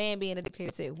and a man being a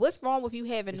dictator too? What's wrong with you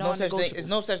having non-negotiables? There's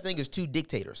no such thing as two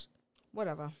dictators.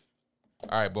 Whatever.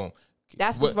 All right, boom.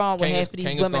 That's what's wrong with half of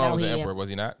these women Khan out was an here. emperor, was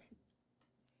he not?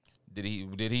 Did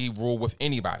he rule with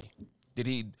anybody? Did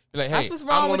he be like, That's hey, what's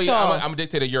wrong with y'all. I'm a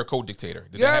dictator, you're a co-dictator?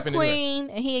 Did You're that a happen to you? queen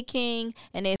and he a king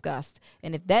and they discussed.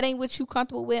 And if that ain't what you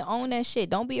comfortable with, own that shit.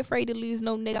 Don't be afraid to lose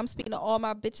no nigga. I'm speaking to all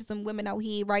my bitches and women out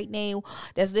here right now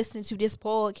that's listening to this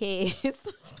podcast.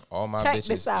 All my Check bitches.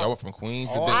 this out. Y'all went from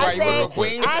queens to Oh, bitches I real said quick.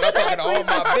 queens. I I'm talking to all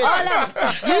my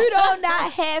bitches. You do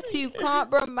not have to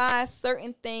compromise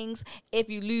certain things if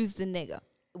you lose the nigga.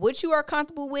 What you are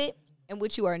comfortable with and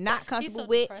what you are not He's comfortable so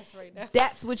with, depressed right now.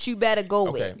 that's what you better go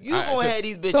Okay. with. You gonna have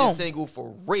these bitches Boom. single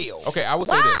for real. Okay, I would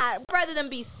say this. Why? Rather than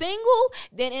be single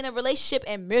than in a relationship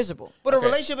and miserable. But a Okay.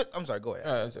 relationship is, I'm sorry, go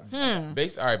ahead.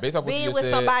 Based off what you Being just with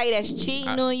said. somebody that's cheating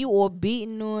on you or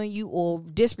beating on you or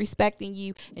disrespecting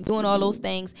you and doing all those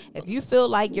things, if you feel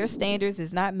like your standards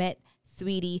is not met,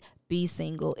 sweetie, be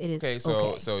single. It is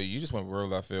Okay, so you just went real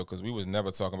left field because we was never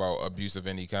talking about abuse of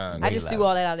any kind. I just threw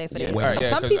all that out there for that. All right, yeah,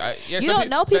 Some 'cause people, you you some don't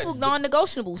know people- people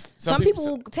non-negotiables. Some people-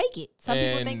 people will take it. Some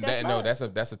people think that's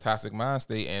love. that's a toxic mind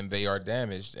state, and they are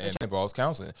damaged, and it involves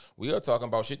counseling. We are talking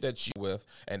about shit that you with,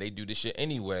 and they do this shit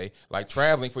anyway, like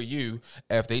traveling for you.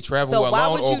 If they travel So why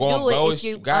alone would or you go on do it boys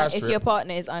if guys if trip, your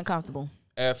partner is uncomfortable?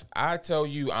 if I tell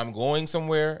you I'm going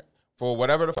somewhere for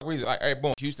whatever the fuck reason, like, hey,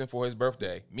 boom, Houston for his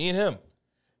birthday, me and him,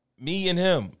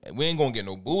 we ain't gonna get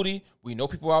no booty. We know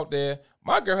people out there.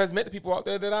 My girl has met the people out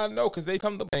there that I know because they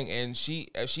come to bang, and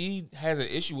if she has an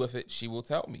issue with it, she will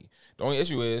tell me. The only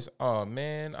issue is, oh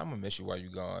man, I'm gonna miss you while you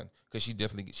gone, because she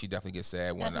definitely gets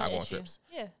sad when That's I my go on issue. trips.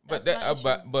 Yeah, But that's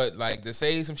my issue. but like to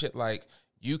say some shit like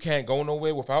you can't go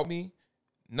nowhere without me.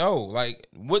 No, like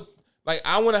what? Like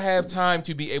I want to have time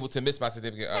to be able to miss my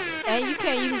significant other. And you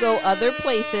can go other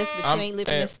places, but you ain't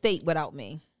living in the and- state without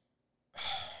me.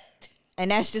 And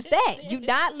that's just that. You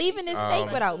not leaving this state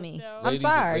without me. I'm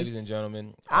sorry. ladies and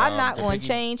gentlemen. I'm not to going to piggy-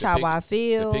 change to how piggy- I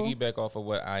feel. To piggyback off of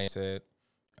what I said.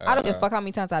 I don't give a fuck how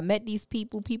many times I met these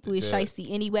people. People is to-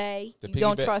 shiesty anyway. To You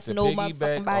don't piggyback- trust to no piggyback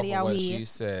motherfucking body off of out what here. She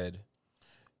said,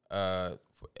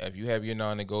 if you have your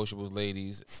non-negotiables,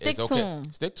 ladies, Stick it's to okay.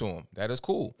 'em. Stick to them. That is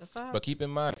cool. The fuck? But keep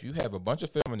in mind, if you have a bunch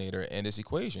of Terminator in this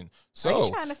equation, Are so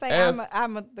you trying to say if-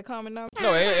 I'm the common number?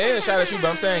 no, it ain't a shot at you, but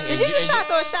I'm saying Did you just try to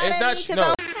throw a shot it's at not me? 'Cause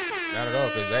no, not at all.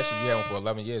 Because actually, you had one for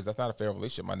 11 years. That's not a fair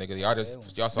relationship, my nigga.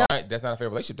 Y'all saw that's not a fair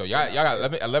relationship though. Y'all got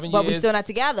 11 But years. we still not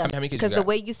together How many kids you because the got?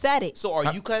 way you said it. So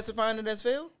are you classifying it as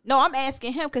failed? No, I'm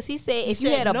asking him because he said if you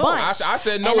said had a no. bunch. I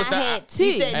said no, and it's I not. had two.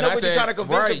 He said And no, I but you're said, trying to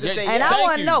convince right, him to yeah, say and yes. I Thank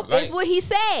want to you. know, Like- it's what he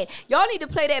said. Y'all need to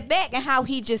play that back and how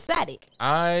he just said it.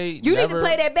 You need to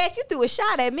play that back. You threw a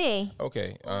shot at me.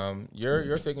 Okay,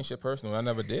 you're taking shit personal. I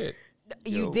never did.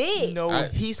 You did. No,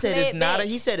 he said Play it's it not. back.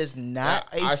 He said it's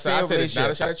not a I fair said it's not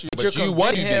a shot at you, but you're you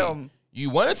wanted to convincing be. You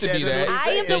wanted to be That's that. what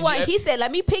I am the Then one. you- He said, "Let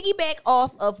me piggyback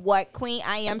off of what Queen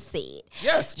I Am said."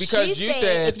 Yes, because she you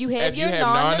said if you have if your you have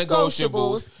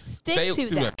non-negotiables, stick stay to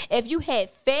to them. them. If you had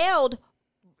failed.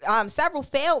 Several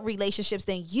failed relationships,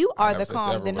 then you are never the said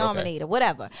common several, but okay. denominator,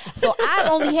 whatever. So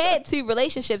I've only had 2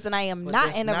 relationships, and I am not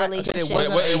that's in a not- relationship. it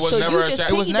wasn't- it was so never you a just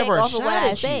shot- it was piggyback never a off of what shot I at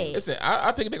you. said. Listen,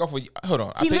 I piggyback off of. Hold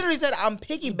on. He literally said, "I'm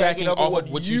piggybacking off of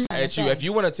what you at you. If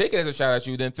you want to take it as a shot at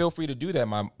you, then feel free to do that,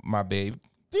 my babe.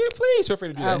 Please feel free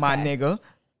to do that. my nigga." That's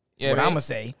Yeah, what man. I'm gonna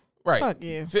say. Right. Fuck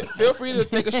you. Feel free to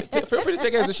take feel free to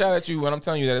take it as a shot at you when I'm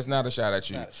telling you that it's not a shot at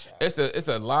you. It's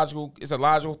a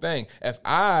logical thing. If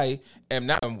I am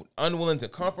not unwilling to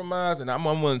compromise and I'm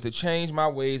unwilling to change my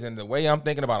ways and the way I'm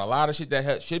thinking about a lot of shit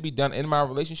that should be done in my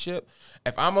relationship,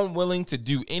 if I'm unwilling to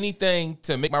do anything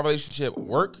to make my relationship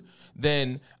work,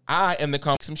 then I am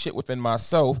the some shit within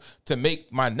myself to make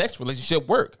my next relationship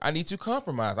work. I need to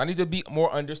compromise. I need to be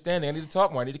more understanding. I need to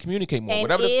talk more. I need to communicate more. And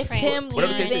Whatever if the, him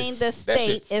whatever case leaving is, the that state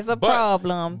shit. is a But-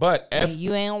 problem, But and if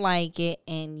you ain't like it,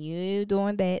 and you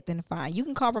doing that, then fine. You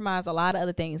can compromise a lot of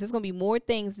other things. There's gonna be more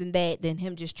things than that than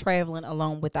him just traveling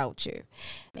alone without you.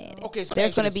 Okay, so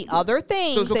There's let me gonna ask you be this. other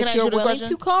things So can I that ask you're you the willing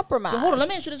question? to compromise. So hold on, let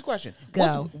me ask you this question.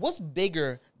 Go. What's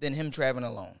bigger than him traveling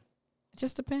alone?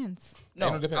 Just depends. No,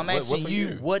 It don't depend. I'm What asking for you,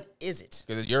 you? what is it?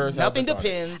 'Cause yours Nothing has the-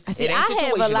 depends. I see. It ain't I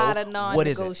have a lot of situational. What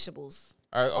is it? non-negotiables.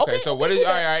 All right, okay, Okay, so what okay, is do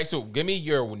all that. right? So give me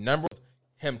your number.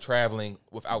 Him traveling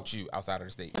without you outside of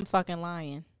the state. I'm fucking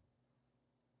lying.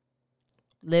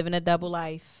 Living a double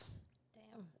life.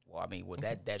 Well, I mean,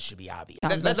 that should be obvious.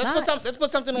 Sometimes Let's it's put not. let's put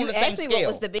something on You the same asked me scale. what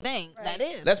was the big thing. That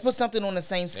is. Let's put something on the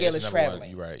same scale as That's number one. traveling.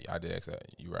 You're right. I did ask that.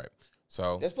 You're right.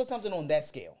 So Let's put something on that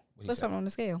scale what he Put said. something on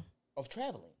the scale. of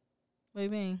traveling. What do you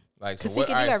mean? Like, so 'Cause he what?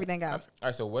 can do all right, everything else. All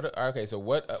right. So what? Okay. So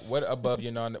what above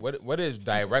your non? What is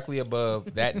directly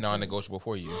above that non-negotiable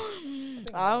for you?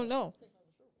 I don't know.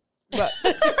 But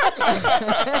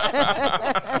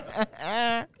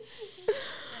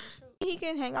he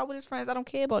can hang out with his friends. I don't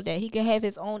care about that. He can have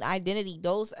his own identity.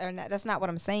 Those are not. That's not what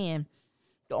I'm saying.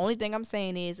 The only thing I'm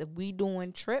saying is if we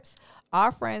doing trips,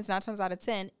 our friends 9 times out of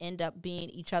 10 end up being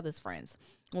each other's friends.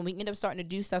 When we end up starting to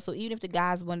do stuff, so even if the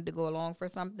guys wanted to go along for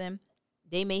something,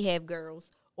 they may have girls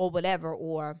or whatever,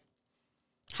 or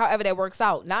however that works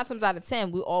out. 9 times out of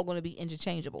 10, we're all going to be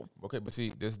interchangeable. Okay, but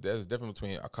see, there's a difference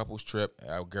between a couple's trip,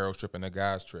 a girl's trip, and a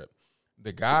guy's trip.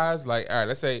 The guys, like, all right,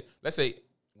 let's say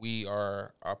we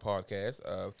are a podcast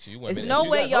of 2 women. There's and no 2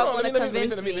 way guys. y'all Hold on, gonna let me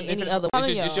convince me any finish. other It's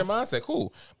one. just your mindset,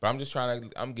 cool. But I'm just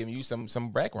I'm giving you some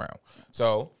background.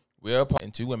 So we're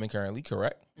and 2 women currently,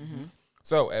 correct? Mm-hmm.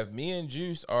 So if me and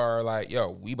Juice are like,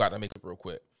 yo, we about to make it real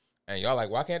quick, and y'all like,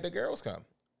 why can't the girls come?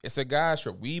 It's a guy's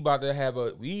trip. We about to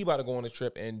go on a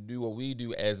trip and do what we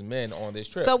do as men on this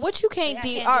trip. So what you can't I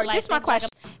do? can't All do right, this is my like things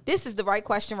question. This is the right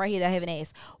question right here that I haven't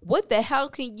asked. What the hell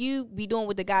can you be doing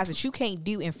with the guys that you can't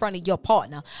do in front of your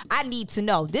partner? I need to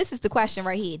know. This is the question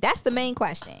right here. That's the main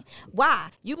question. Why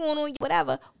you going on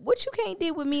whatever? What you can't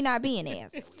do with me not being there?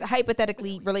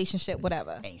 Hypothetically, relationship,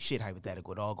 whatever. Ain't shit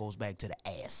hypothetical. It all goes back to the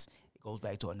ass. It goes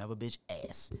back to another bitch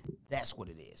ass. That's what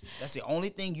it is. That's the only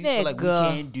thing you feel like we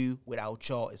Nigga. can't do without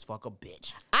y'all is fuck a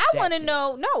bitch. I want That's to it.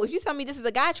 know. No, if you tell me this is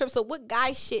a guy trip, so what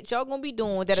guy shit y'all gonna be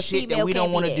doing that a Shit female that we can't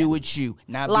don't want to be do there? with you.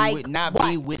 Not Like be with, not what?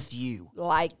 be with you.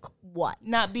 Like what?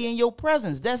 Not be in your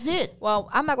presence. That's it. Well,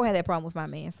 I'm not gonna have that problem with my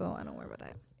man, so I don't worry about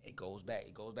that. It goes back.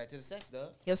 It goes back to the sex, dog.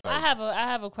 Yes. I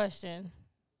have a question.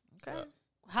 Okay.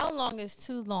 How long is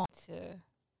too long to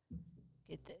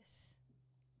get this?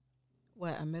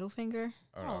 What, a middle finger?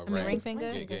 Oh, no, I mean, ring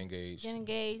finger? Get engaged. Get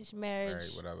engaged, marriage.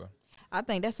 Married, whatever. I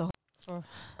think that's a Or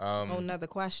whole nother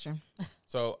question.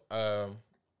 So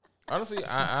honestly,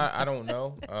 I don't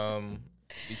know.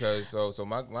 Because so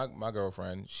my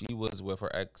girlfriend, she was with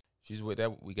her ex. She's with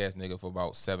that weak ass nigga for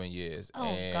about 7 years. Oh,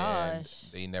 and gosh.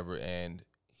 They never and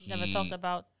he never talked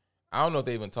about. I don't know if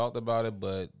they even talked about it,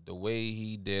 but the way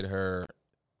he did her,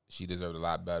 she deserved a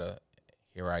lot better.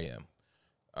 Here I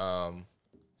am.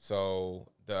 So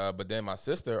but then my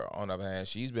sister, on the other hand,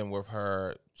 she's been with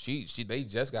her. They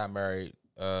just got married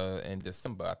in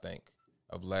December, I think,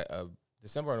 of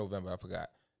December or November, I forgot.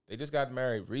 They just got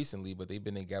married recently, but they've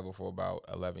been together for about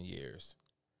 11 years.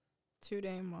 Too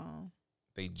damn long.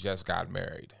 They just got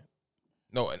married.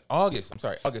 No, in August. I'm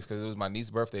sorry, August, because it was my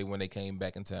niece's birthday when they came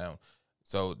back in town.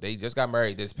 So they just got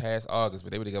married this past August,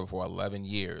 but they were together for 11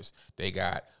 years. They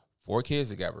got 4 kids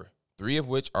together, 3 of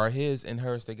which are his and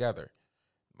hers together.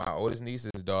 My oldest niece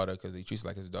is his daughter because he treats her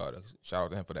like his daughter. Shout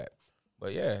out to him for that.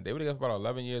 But yeah, they were together for about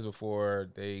 11 years before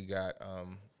they got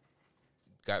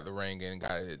the ring and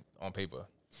got it on paper.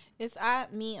 It's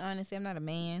me, honestly, I'm not a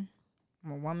man.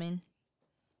 I'm a woman.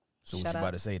 So Shut what you up.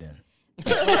 about to say then?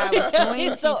 What I was going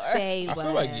to So say I was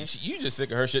feel like you just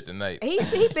sick of her shit tonight. he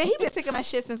been sick of my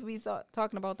shit since we started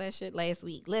talking about that shit last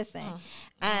week. Listen,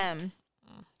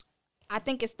 I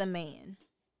think it's the man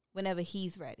whenever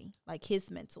he's ready, like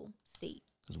his mental state.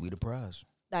 Because we the prize.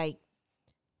 Like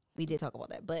we did talk about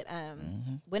that, but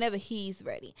whenever he's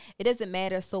ready, it doesn't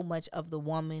matter so much of the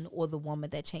woman or the woman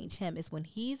that changed him. It's when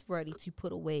he's ready to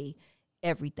put away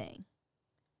everything.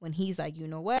 When he's like, you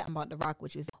know what, I'm about to rock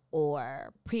with you,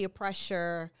 or peer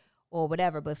pressure or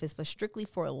whatever. But if it's strictly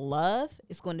for love,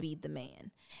 it's going to be the man.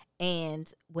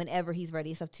 And whenever he's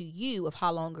ready, it's up to you of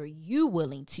how long are you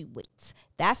willing to wait.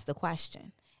 That's the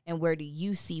question. And where do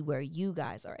you see where you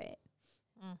guys are at?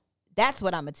 That's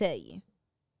what I'm going to tell you.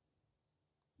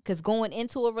 Because going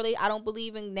into a relationship, I don't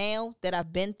believe in now that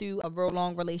I've been through a real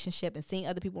long relationship and seeing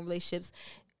other people in relationships.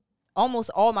 almost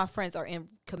all my friends are in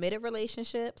committed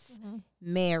relationships,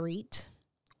 married,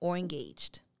 or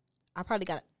engaged. I probably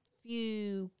got a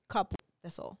few couple.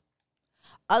 That's all.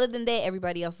 Other than that,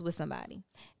 everybody else is with somebody.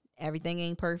 Everything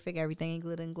ain't perfect. Everything ain't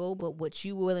glitter and gold. But what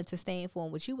you willing to stand for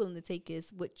and what you willing to take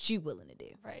is what you willing to do.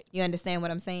 Right. You understand what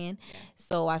I'm saying? Yeah.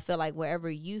 So I feel like wherever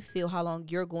you feel how long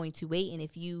you're going to wait, and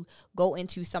if you go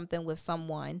into something with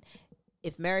someone,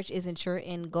 if marriage isn't your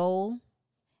end goal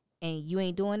and you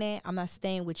ain't doing that, I'm not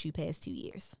staying with you past 2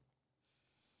 years.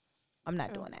 I'm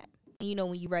not doing that. And you know,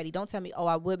 when you're ready, don't tell me, oh,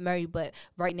 I would marry, but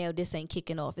right now this ain't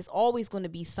kicking off. It's always going to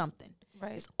be something.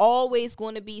 Right. It's always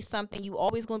going to be something. You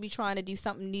always going to be trying to do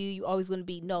something new. You always going to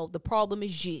be, no, the problem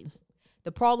is you.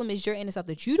 The problem is your inner self,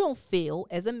 that you don't feel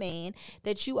as a man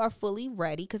that you are fully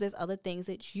ready because there's other things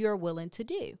that you're willing to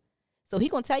do. So he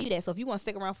going to tell you that. So if you want to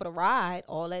stick around for the ride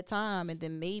all that time, and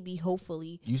then maybe,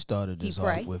 hopefully. You started this off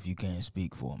right. with you can't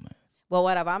speak for him, man. Well,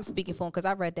 whatever. I'm speaking for him because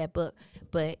I read that book.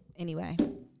 But anyway.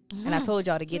 And I told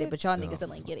y'all to get it, but y'all niggas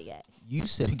still ain't get it yet. You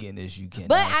said again this, you can't.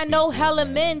 But I know hella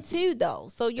men too, though.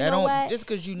 So you know what? Just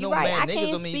because you know right. man I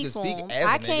niggas don't mean you can speak as a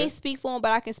I nigga. can't speak for them,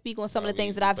 but I can speak on some of the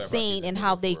things that I've seen and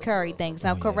how they carry things.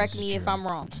 Now, correct me if I'm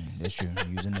wrong. That's true.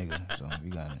 You's a nigga, so we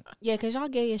got it. Yeah, because y'all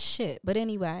gay as shit. But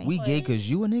anyway. We gay because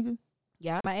you a nigga?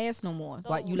 Yeah, my ass no more.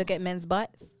 So, Why, you look at men's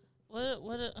butts?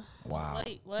 Wow.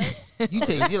 Wait, what? You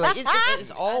take you're like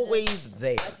it's always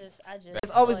there. I just.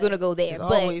 It's always going to go there. It's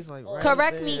But always like right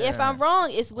correct me if there. I'm wrong.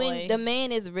 It's when Boy. the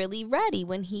man is really ready,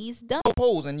 when he's done.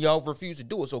 Propose and y'all refuse to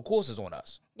do it, so of course it's on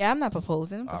us. Yeah, I'm not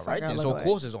proposing. All right, then, so of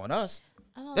course it's on us.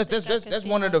 I don't That's think I could that's see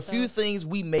one of the few myself- things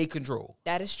we may control.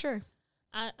 That is true.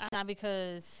 not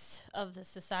because of the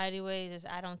society way. Just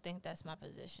I don't think that's my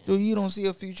position. So you don't see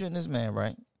a future in this man,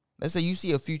 right? Let's say you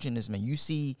see a future in this man. You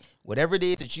see whatever it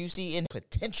is that you see in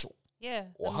potential. Yeah,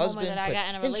 Or the husband moment that I got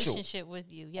in a potential. relationship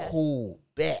with you. Yes. Cool,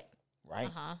 bet, right?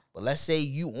 Uh-huh. But let's say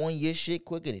you on your shit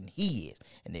quicker than he is,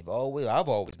 and I've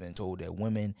always been told that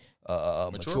women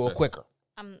mature quicker.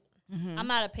 I'm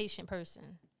not a patient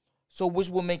person, So which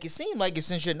will make it seem like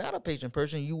since you're not a patient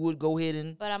person, you would go ahead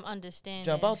and but I'm understanding.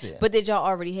 jump out there. But did y'all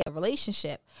already have a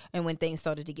relationship? And when things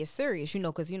started to get serious,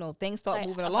 because, things start Like,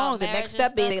 moving about along, the marriage next and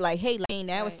step is stuff? they like, hey, Lane,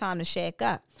 now it's Right. time to shack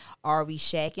up. Are we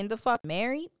shacking the fuck?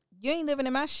 Married? You ain't living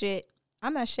in my shit.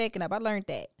 I'm not shacking up. I learned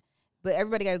that. But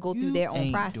everybody got to go through You their own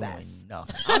ain't process. doing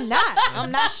nothing.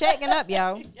 I'm not shacking up,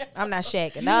 yo. I'm not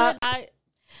shacking up.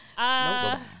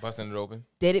 Busting it open.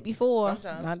 Did it before.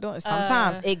 Sometimes. Not doing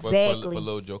sometimes. For Exactly.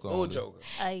 Lil Joker. Little only.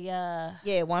 joker.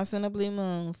 Yeah, once in a blue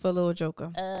moon for Lil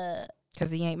Joker.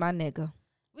 Because he ain't my nigga.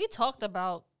 We talked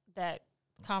about that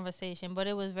conversation, but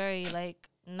it was very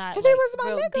not. If like, it was my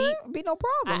real nigga, deep. it'd be no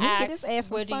problem. I He get his asked, ass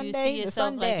from where do you see Sunday to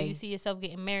yourself? Like, do Sunday. you see yourself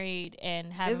getting married and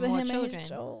Is having it more him and his children?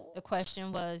 child? The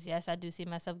question was, yes, I do see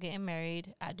myself getting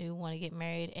married. I do want to get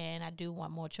married, and I do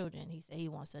want more children. He said he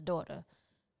wants a daughter.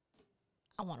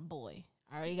 I want a boy.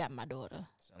 I already got my daughter.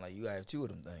 Sound like you gotta have two of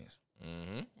them things.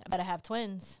 Mm-hmm. I better have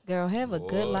twins. Girl, have a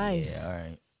good Boy, life. Yeah, all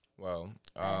right. Well,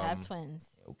 I gotta have twins.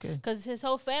 Okay. Because his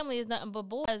whole family is nothing but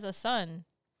boys. As a son.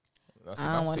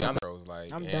 I don't want I'm girls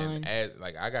like I'm and done. as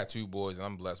I got 2 boys and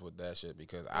I'm blessed with that shit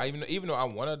because I even though I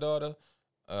want a daughter,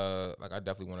 I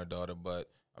definitely want a daughter, but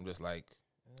I'm just like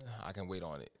I can wait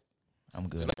on it. I'm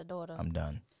good. The daughter. I'm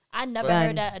done. I never Done.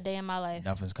 heard that a day in my life.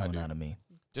 Nothing's coming do. out of me.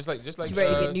 Just like You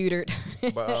ready to get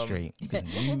neutered? but, Straight. You can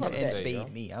nude about and to say, spade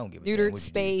yo. me. I don't give a damn neutered, what you do.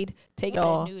 spade, take it Said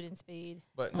all. nude and speed.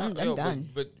 But I'm yo, done.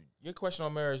 But your question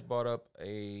on marriage brought up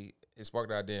it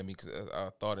sparked an idea in me because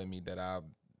a thought in me that I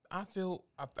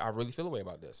really feel a way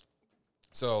about this.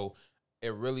 So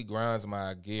it really grinds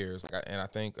my gears, and I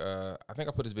think I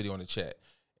put this video in the chat.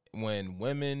 When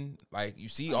women you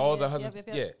see all the husbands,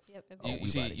 Yep. Oh, you we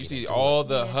see about to you get see into all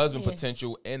the Yeah, husband yeah.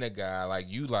 potential in a guy.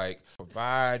 You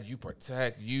provide, you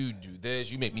protect, you do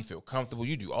this, you make me feel comfortable,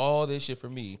 you do all this shit for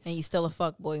me. And you still a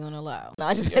fuck boy on the loud. No,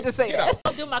 I just had to say Get that. out.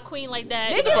 Don't do my queen like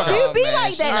that. Niggas Nah, do be man,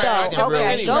 like she that, not though. acting real Okay,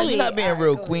 anyway. go You're ahead. not being All right,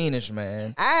 real go ahead. queenish,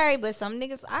 man. All right, but some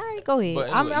niggas. All right, go ahead. But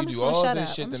anyway, I'm you just do gonna all shut this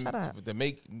up. shit I'm gonna shut up. to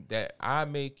make that I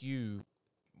make you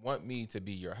want me to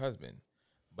be your husband,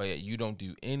 but yet you don't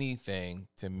do anything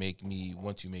to make me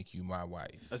want to make you my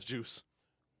wife. That's juice.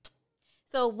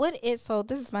 So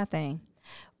this is my thing.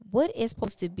 What is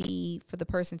supposed to be for the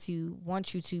person to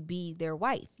want you to be their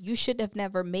wife? You should have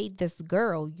never made this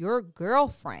girl your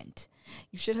girlfriend.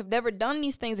 You should have never done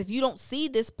these things if you don't see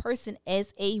this person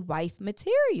as a wife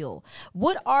material.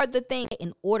 What are the things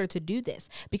in order to do this?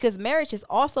 Because marriage is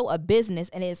also a business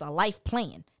and it is a life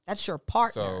plan. That's your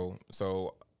partner.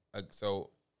 So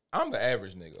I'm the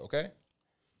average nigga, okay?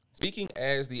 Speaking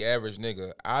as the average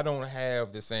nigga, I don't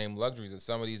have the same luxuries as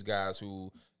some of these guys who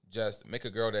just make a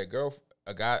girl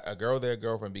a girl their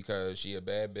girlfriend because she a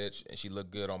bad bitch and she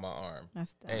look good on my arm.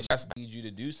 That's dumb. And she need you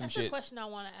to do some That's shit. a question I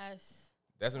want to ask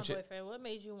That's some my shit. boyfriend. What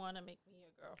made you want to make me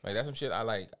your girlfriend? Like that's some shit I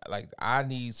like. Like I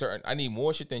need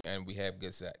more shit than and we have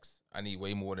good sex. I need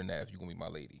way more than that if you gonna be my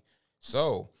lady.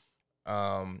 So,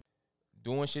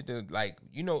 doing shit that like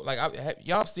y'all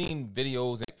have seen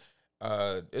videos.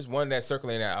 There's one that's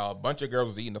circulating that a bunch of girls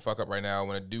was eating the fuck up right now.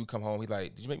 When a dude come home, he's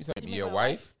like, "Did you make me something? Be your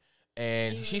wife?"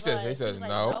 And He he was says, like- "He says he was like,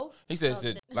 no." no. He says Oh,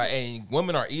 it, like, and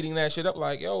women are eating that shit up.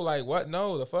 Like, yo, like what?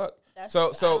 No, the fuck. That's- So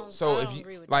I if don't you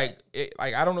agree with like that. it,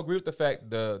 like I don't agree with the fact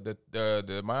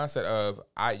the mindset of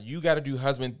you got to do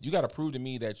husband. You got to prove to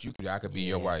me that I could be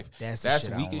your Yeah, wife. that's the That's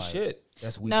shit I weak don't as like. shit.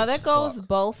 That's weak. No, as that goes fuck.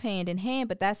 both hand in hand,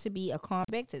 but that should be a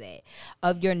back to that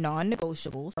of your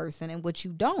non-negotiables person and what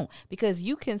you don't, because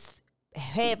you can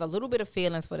have a little bit of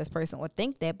feelings for this person or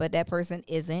think that, but that person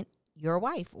isn't your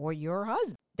wife or your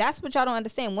husband. That's what y'all don't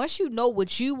understand. Once you know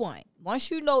what you want,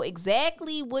 once you know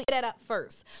exactly what that up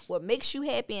first, what makes you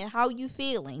happy and how you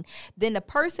feeling, then the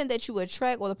person that you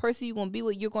attract or the person you're gonna be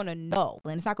with, you're gonna know.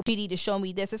 And it's not gonna be to show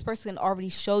me this. This person can already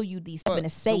show you these stuff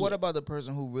and say So what it. about the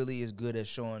person who really is good at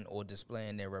showing or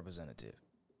displaying their representative?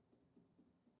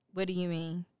 What do you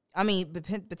mean? I mean,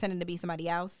 pretending to be somebody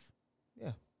else.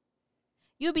 Yeah.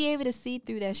 You'll be able to see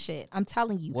through that shit. I'm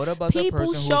telling you. What about the people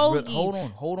person who's show real? you?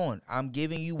 Hold on. I'm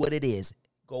giving you what it is.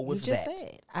 Go You with just that.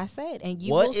 said. I said, and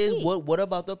you What will is see. what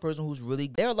about the person who's really?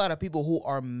 There are a lot of people who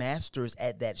are masters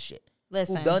at that shit.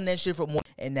 Listen. Who've done that shit for more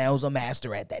and now is a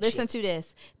master at that Listen shit. to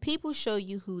this. People show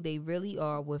you who they really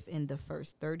are within the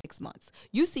first 36 months.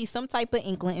 You see some type of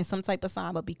inkling and some type of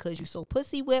sign, but because you so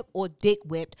pussy whipped or dick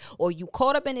whipped or you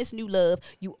caught up in this new love,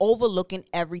 you overlooking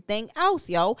everything else,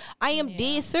 yo. I am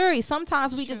dead serious.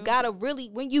 Sometimes we just gotta really,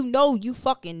 when you know, you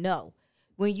fucking know.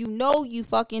 When you know, you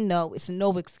fucking know. It's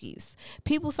no excuse.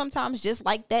 People sometimes just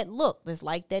like that look, just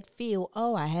like that feel.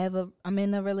 Oh, I'm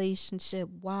in a relationship.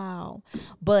 Wow.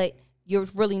 But you're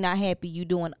really not happy. You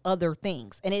doing other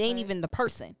things. And it ain't even the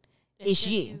person. It's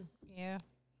just you. Yeah.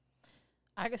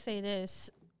 I could say this.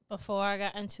 Before I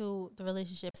got into the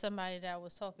relationship, somebody that I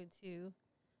was talking to,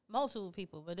 multiple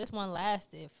people, but this one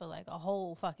lasted for like a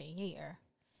whole fucking year.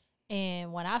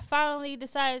 And when I finally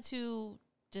decided to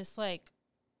just like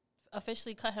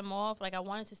officially cut him off, like I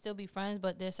wanted to still be friends,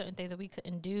 but there's certain things that we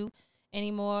couldn't do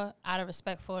anymore out of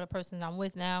respect for the person I'm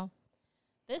with now.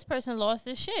 This person lost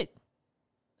his shit.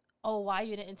 Oh, why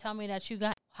you didn't tell me that you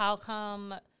got? How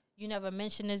come you never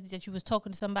mentioned this, that you was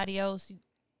talking to somebody else?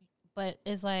 But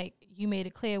it's like you made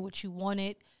it clear what you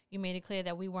wanted. You made it clear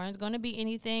that we weren't going to be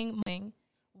anything.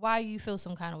 Why you feel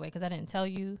some kind of way? Because I didn't tell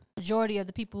you. Majority of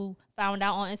the people found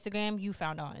out on Instagram. You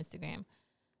found out on Instagram.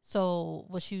 So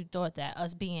what you thought that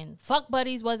us being fuck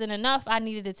buddies wasn't enough? I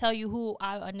needed to tell you who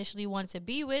I initially wanted to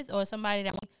be with, or somebody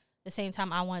that the same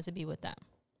time I wanted to be with them.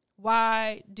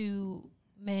 Why do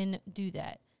men do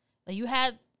that? Like you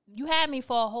had me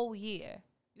for a whole year.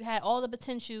 You had all the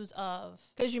potentials of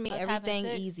Because you made us having everything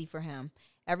sex. easy for him.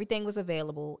 Everything was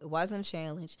available. It wasn't a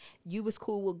challenge. You was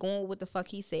cool with going with what the fuck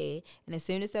he said. And as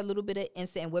soon as that little bit of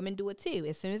instant, and women do it too,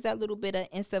 as soon as that little bit of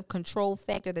instant control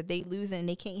factor that they lose and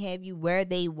they can't have you where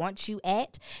they want you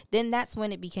at, then that's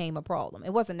when it became a problem.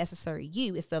 It wasn't necessarily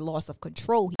you. It's the loss of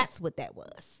control. That's what that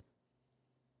was.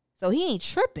 So he ain't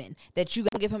tripping that you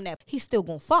gonna give him that. He's still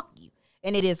gonna fuck you.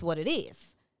 And it is what it is.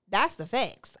 That's the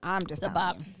facts. I'm just the telling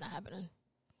bop. you. It's not happening.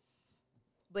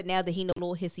 But now that he no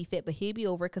little hissy fit, but he'll be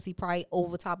over it because he probably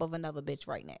over top of another bitch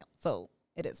right now. So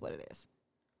it is what it is.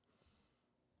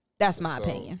 That's my So,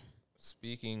 opinion.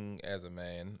 Speaking as a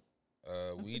man,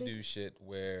 we what it do shit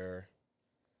where,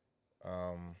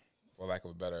 for lack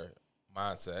of a better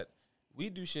mindset, we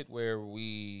do shit where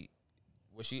I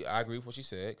agree with what she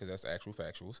said because that's actual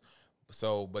factuals.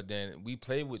 So, but then we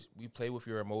play with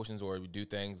your emotions, or we do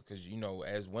things because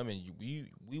as women,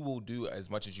 we will do as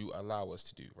much as you allow us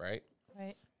to do, right?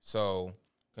 Right. So,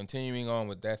 continuing on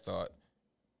with that thought,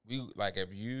 if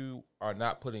you are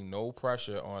not putting no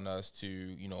pressure on us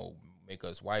to, make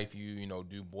us wife you,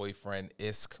 do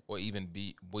boyfriend-esque or even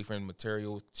be boyfriend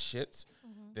material shits,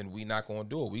 then we not gonna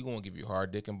do it. We gonna give you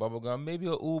hard dick and bubble gum, maybe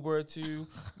a Uber or two,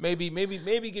 maybe give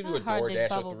you a Not hard dick,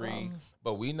 DoorDash or bubble 3. gum.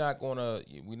 But we not gonna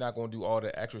do all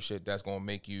the extra shit that's gonna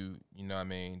make you,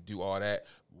 do all that.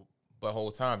 But the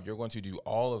whole time you're going to do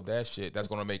all of that shit that's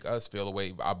going to make us feel a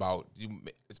way about you,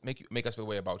 make us feel a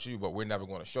way about you. But we're never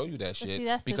going to show you that shit see,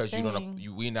 that's the because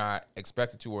we not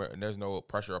expected to, and there's no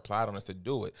pressure applied on us to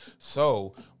do it.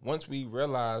 So once we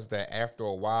realize that after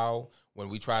a while, when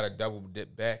we try to double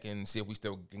dip back and see if we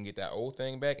still can get that old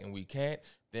thing back, and we can't,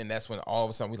 then that's when all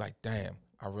of a sudden we like, damn,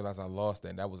 I realized I lost that.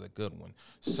 And that was a good one.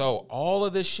 So all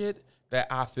of this shit that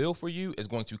I feel for you is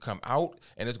going to come out,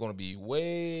 and it's going to be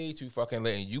way too fucking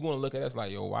late. And you're going to look at us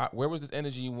like, yo, where was this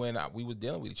energy when we was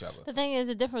dealing with each other? The thing is,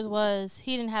 the difference was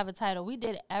he didn't have a title. We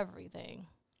did everything.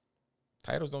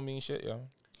 Titles don't mean shit, yo.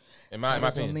 In my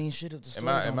Titles opinion, don't mean shit if the story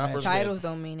my don't match. personal- Titles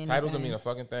don't mean anything. titles don't mean a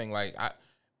fucking thing. Like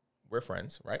we're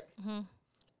friends, right? Mm-hmm.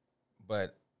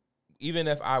 But even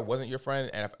if I wasn't your friend,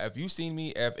 and if you seen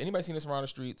me, if anybody seen us around the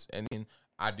streets, and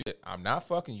I do it, I'm not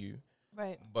fucking you,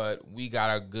 Right. but we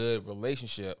got a good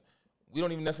relationship. We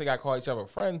don't even necessarily got to call each other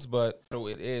friends, but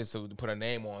it is so to put a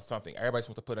name on something. Everybody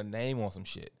supposed to put a name on some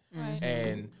shit. Right.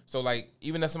 And so, like,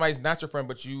 even if somebody's not your friend,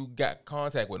 but you got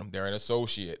contact with them, they're an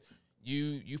associate.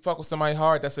 You fuck with somebody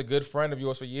hard, that's a good friend of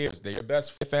yours for years. They're your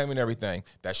best family and everything.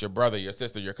 That's your brother, your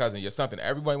sister, your cousin, your something.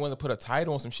 Everybody wants to put a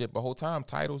title on some shit, but whole time,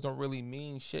 titles don't really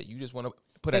mean shit. You just want to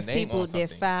put a Because name people on something.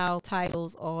 that file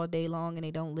titles all day long and they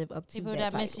don't live up to People that that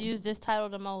title. misuse this title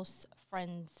the most,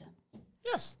 friends.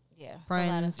 Yes. Yeah.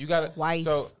 Friends. You gotta Wife,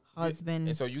 so, husband,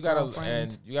 and so you gotta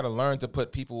girlfriend. and you gotta learn to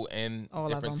put people in All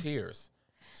of different them. tiers.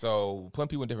 So putting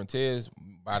people in different tiers,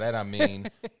 by that I mean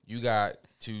you got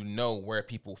to know where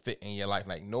people fit in your life.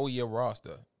 Like know your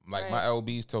roster. Like my Right.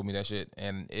 LBs told me that shit,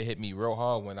 and it hit me real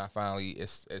hard when I finally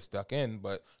it's stuck in.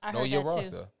 But I know heard your that too.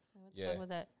 roster. What's Yeah. up with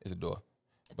that? It's a door.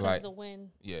 Because like- the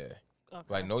win. Yeah. Okay.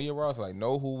 Like know your roster. Like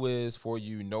know who is for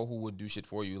you. Know who would do shit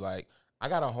for you. Like I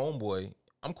got a homeboy.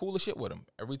 I'm cool as shit with him.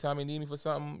 Every time he need me for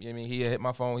something, you know what I mean, he hit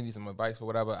my phone. He needs some advice or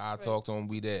whatever. I'll talk to him.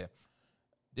 We there.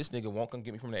 This nigga won't come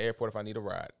get me from the airport if I need a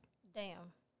ride.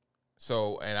 Damn.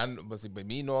 So but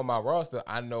me knowing my roster,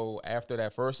 I know after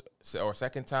that first or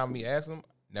second time me ask him,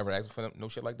 never ask him for no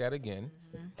shit like that again.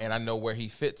 And I know where he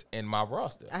fits in my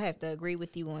roster. I have to agree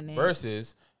with you on that.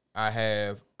 Versus, I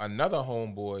have another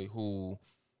homeboy who,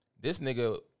 this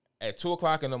nigga at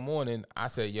 2:00 in the morning, I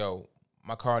said, "Yo,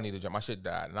 my car need a jump. My shit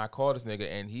died." And I called this nigga,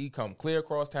 and he come clear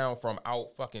across town from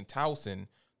out fucking Towson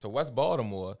to West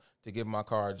Baltimore to give my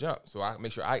car a jump. So I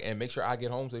make sure I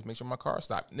get home safe, make sure my car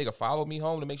stopped. Nigga followed me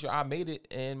home to make sure I made it,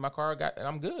 and my car got, and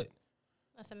I'm good.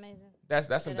 That's amazing.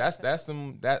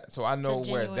 So I know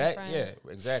where genuine that, friend.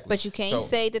 yeah, exactly. But you can't So-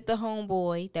 say that the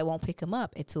homeboy that won't pick him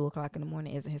up at 2:00 in the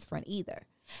morning isn't his friend either,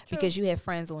 because you have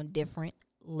friends on different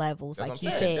levels. That's like what you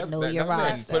I'm saying. said, That's- know that- your that's what I'm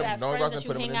saying. roster. Put You 'em- got no friends roster, that you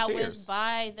put 'em hang in out tiers. with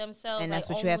by themselves, And that's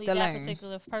like what you have only to that learn.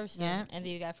 particular person. Yeah. And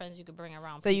then you got friends you could bring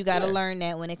around. So you got to Yeah. learn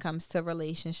that when it comes to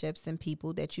relationships and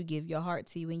people that you give your heart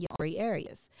to in your gray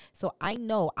areas. So I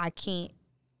know I can't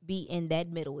be in that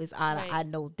middle. It's either Right. I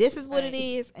know this is what it Right.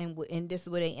 is, and this is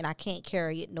what it, and I can't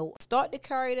carry it. No, start to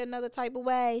carry it another type of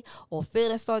way, or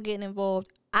feelings start getting involved.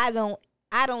 I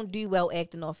don't do well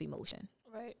acting off emotion,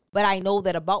 Right. but I know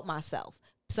that about myself.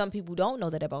 Some people don't know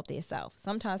that about themselves.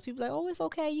 Sometimes people like, oh, it's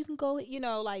okay, you can go,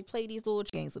 like play these little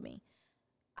games with me.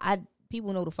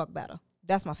 People know the fuck better.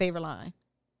 That's my favorite line.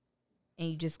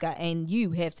 And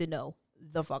you have to know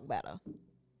the fuck better.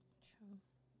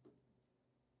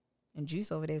 And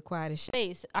Juice over there quiet as shit.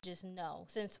 Space. I just know,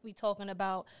 since we talking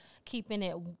about keeping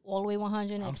it all the way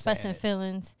 100 and I'm expressing saying it.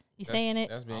 feelings. You saying it?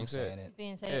 That's being I'm said. saying it.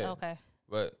 Being said? Yeah. Okay.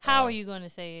 But How are you going to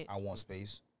say it? I want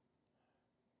space.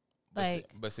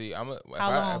 But see, if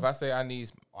How I say I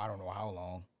need, I don't know how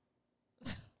long,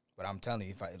 but I'm telling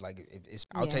you, if it's,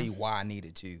 I'll tell Yeah. you why I need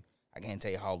it too. I can't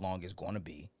tell you how long it's going to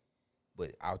be,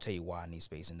 but I'll tell you why I need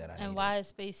space and that I need And why is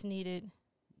space needed? it.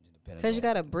 Because you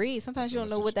got to breathe. Sometimes you don't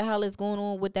know what the hell is going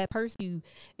on with that person. You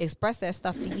express that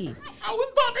stuff to you. I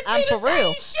was talking I'm for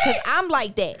real. Because I'm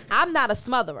like that. I'm not a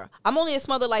smotherer. I'm only a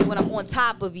smotherer like when I'm on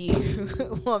top of you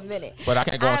 1 minute. But I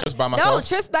can't go on trips by No, myself.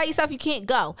 trips by yourself, you can't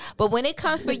go. But when it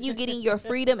comes for you getting your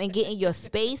freedom and getting your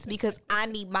space, because I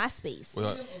need my space.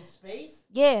 Well, in space?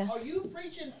 Yeah. Are you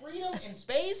preaching freedom in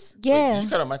space? Yeah. Did you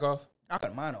cut our mic off? I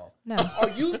cut mine off. No. Are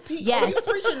you Yes.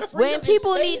 preaching freedom When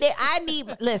people in need space? that, I need,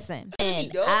 listen,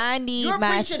 and Yo, I need you're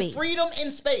my preaching space. freedom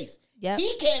in space. Yep.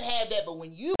 He can't have that, but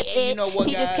when you, and you know what,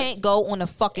 he just guys? can't go on a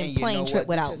fucking And you plane know trip what?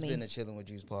 without This has me. been a Chilling with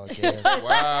Juice podcast.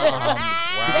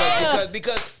 Wow.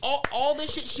 because all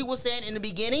this shit she was saying in the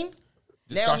beginning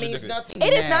This now means contradicted. nothing.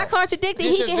 It is now. not contradicting.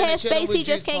 This He has can been a have Chilling space. with He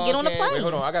just Juice can't get on the podcast. plane. Wait,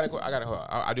 hold on. I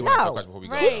do want to ask a question before we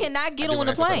go. Right. He cannot get I do on wanna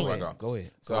the ask a question plane. before I go. Go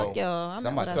ahead. So, Yo, I'm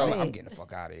not what I I'm said. getting the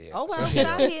fuck out of here. Oh, well, get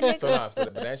out here, nigga.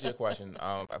 but to answer your question,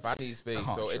 if I need space,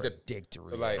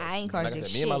 Contradictory. so like, I ain't like contradict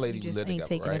said, me and my shit. lady You just live ain't together,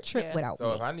 taking a right? trip Yeah. without So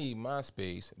me. if I need my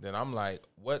space, then I'm like,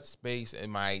 what space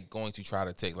am I going to try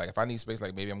to take? Like if I need space,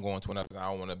 like maybe I'm going to another.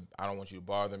 I don't want you to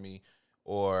bother me,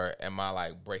 or am I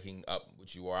like breaking up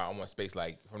with you, or I want space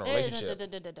like from a relationship?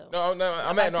 No, I'm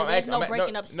There's asking. no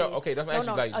breaking up space. No, okay, that's no,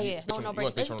 actually like. oh yeah, no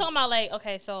breaking. It's talking about like,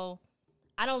 okay, so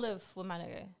I don't live with my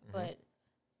nigga, but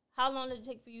how long did it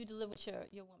take for you to live with your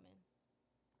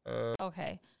woman?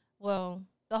 Okay, well,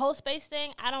 The whole space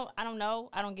thing, I don't know.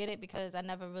 I don't get it because I've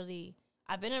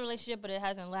been in a relationship, but it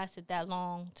hasn't lasted that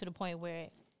long to the point where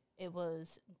it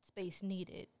was space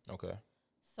needed. Okay.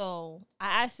 So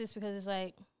I asked this because it's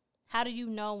like, how do you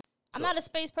know? I'm not a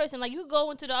space person. Like, you could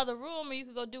go into the other room or you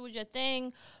could go do your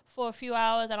thing for a few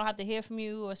hours. I don't have to hear from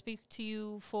you or speak to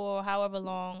you for however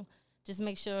long. Just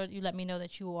make sure you let me know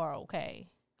that you are okay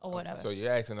or whatever. So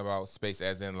you're asking about space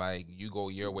as in, like, you go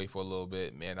your way for a little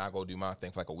bit, man, I go do my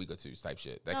thing for like a week or two type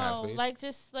shit. That kind of space? Like,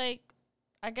 just like,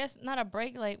 I guess not a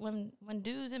break. Like, when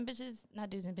dudes and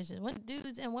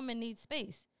women need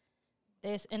space,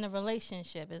 there's in a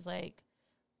relationship. It's like,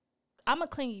 I'm a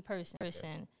clingy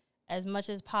person as much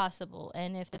as possible.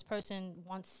 And if this person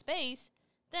wants space,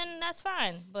 then that's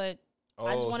fine. But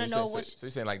I just want to know what. So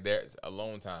you're saying like there's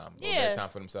alone time, Yeah. time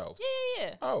for themselves.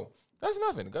 Yeah. Oh, that's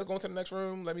nothing. Go into the next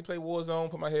room. Let me play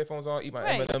Warzone. Put my headphones on. Eat my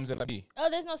M&Ms and let me. Oh,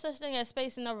 there's no such thing as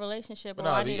space in a relationship. But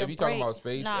no, if you talking about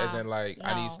space, as in like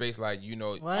I need No. space, like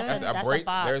What? that's That's a a break.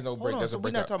 vibe. There's no break. Hold on, That's so a we're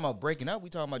break. not talking about breaking up. We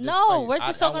talking about just No, like, we're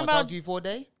just I talking wanna about- talk to you for a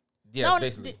day. Yeah, No,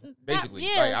 basically.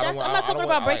 yeah, Like, I'm not talking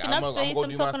about breaking up space.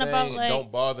 I'm talking about, like,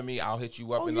 don't bother me. I'll hit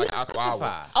you up Oh, in you like didn't hours.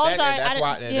 specify. Oh, I'm sorry. That's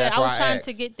why. I was trying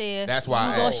to get there. That's why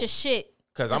you I lost asked. your shit.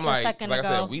 Because just I'm a like second I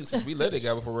ago. said, since we live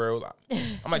together for real.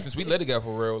 I'm like, since we live together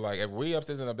for real, like if we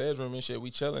upstairs in the bedroom and shit,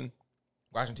 we chilling,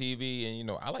 watching TV,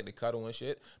 and I like to cuddle and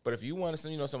shit. But if you want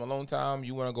some, some alone time,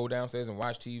 you want to go downstairs and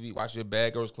watch TV, watch your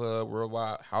Bad Girls Club,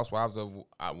 Worldwide Housewives of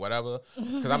whatever.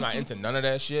 Because I'm not into none of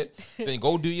that shit. Then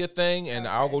go do your thing, and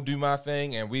I'll go do my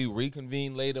thing, and we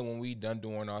reconvene later when we done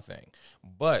doing our thing.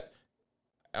 But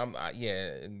and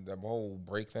the whole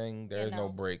break thing, there is no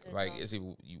break. there's Like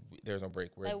no. there's no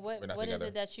break. We're Like, not what is together.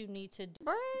 it that you need to do?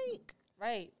 Break.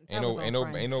 Right. Ain't That was no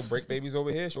on ain't no break babies over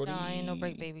here, shorty. No, ain't no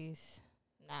break babies.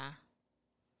 Nah.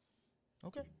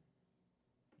 Okay.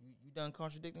 You done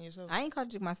contradicting yourself? I ain't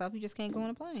contradict myself. You just can't go on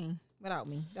a plane without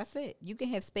me. That's it. You can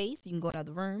have space. You can go to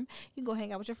another room. You can go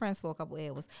hang out with your friends for a couple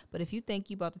hours. But if you think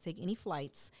you about to take any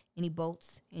flights, any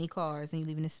boats, any cars, and you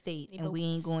leaving the state Any and we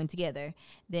ain't boats. going together,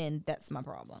 then that's my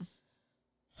problem.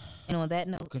 And on that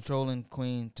note, Controlling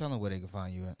Queen, tell them where they can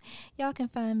find you at. y'all can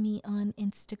find me on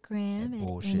Instagram At at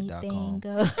bullshit.com. anything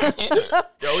goes.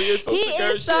 Yo, he is so He sick of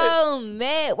is shit. so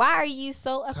mad. Why are you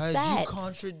so Because upset? you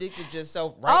contradicted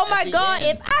yourself right Oh at my the God!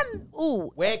 end. If I'm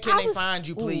Where can I they was- find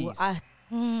you, please?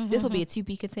 This will be a to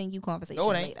be continued conversation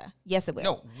No, it ain't. later. Yes, it will.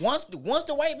 No, once the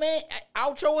white man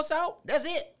outro us out, that's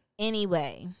it.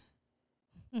 Anyway,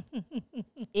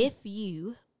 if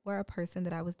you were a person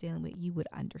that I was dealing with, you would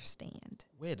understand.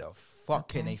 Where the fuck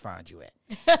can Okay. they find you at?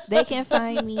 They can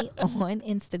find me on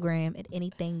Instagram at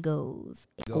anything goes.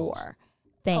 Goes. Or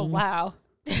thing Oh, wow.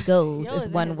 goes Yo, is is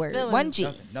one in his word. feelings. One G.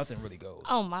 Nothing really goes.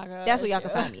 Oh, my God. That's where y'all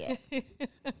can find me at.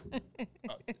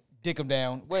 Dick them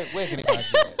down. Where can they find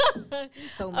you at?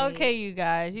 So mad. Okay, you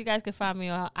guys. You guys can find me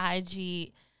on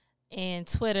IG and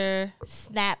Twitter,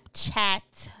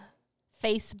 Snapchat,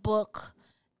 Facebook.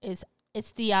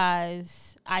 It's the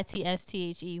eyes.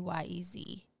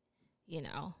 ITSTHEYEZ.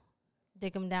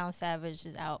 Dick 'em down Savage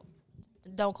is out.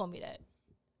 Don't call me that.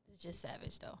 It's just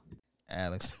Savage though.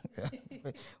 Alex,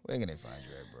 where can they find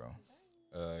you at, bro?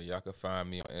 Y'all can find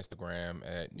me on Instagram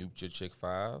at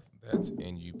NupedChick5. That's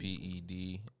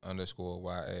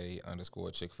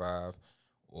NUPED_YA_Chick5.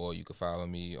 Or you can follow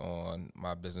me on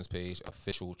my business page,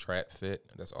 Official Trap Fit.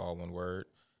 That's all one word.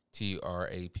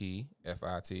 TRAPFIT.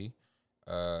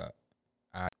 I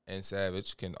and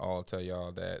Savage can all tell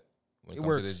y'all that when it comes to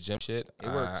works. this gym shit, It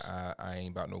works. I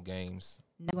ain't about no games.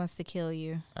 No one wants to kill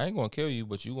you. I ain't gonna kill you,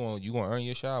 but you gonna earn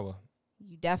your shower.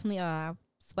 You definitely are.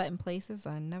 Sweating places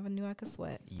I never knew I could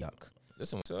sweat. Yuck.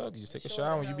 Listen, Tug, you just take a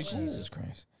shower when you be cool. Jesus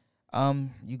Christ.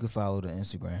 You can follow the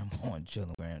Instagram on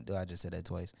Chillingram. I just said that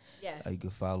twice. Yes. You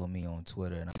can follow me on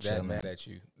Twitter and I'm That chilling. mad at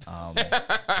you.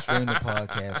 Stream the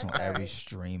podcast on every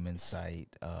streaming site.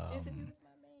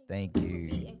 Thank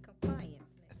you.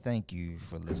 Thank you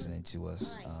for listening to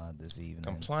us this evening.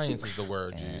 Compliance is the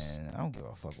word, Juice. And I don't give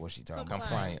a fuck what she talking about.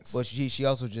 Compliance. But she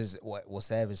also just what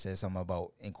Savage said something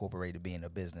about incorporated being a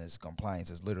business.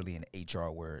 Compliance is literally an HR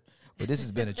word. But this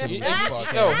has been a Chilling with Juice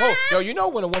podcast. Yo, you know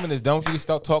when a woman is done for you,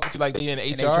 start talking to you like they in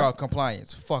And HR? HR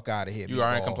compliance. Fuck out of here. You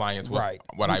are in meatball. compliance with right.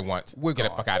 what I want. We're Get the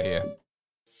gone. fuck out of here.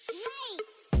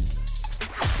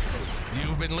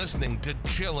 You've been listening to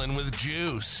Chillin' with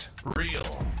Juice. Real,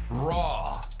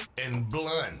 raw, and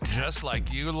blunt, just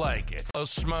like you like it. So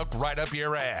smoke right up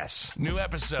your ass. New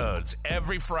episodes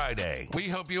every Friday. We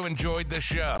hope you enjoyed the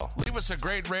show. Leave us a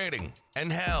great rating.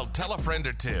 And hell, tell a friend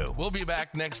or two. We'll be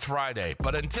back next Friday.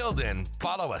 But until then,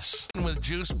 follow us with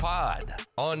Juice Pod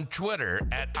on Twitter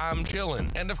at I'm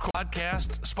Chillin'. And of course,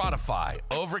 podcast, Spotify,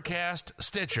 Overcast,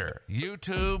 Stitcher,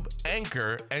 YouTube,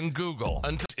 Anchor, and Google.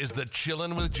 Until is the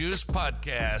Chillin' with Juice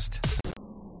podcast.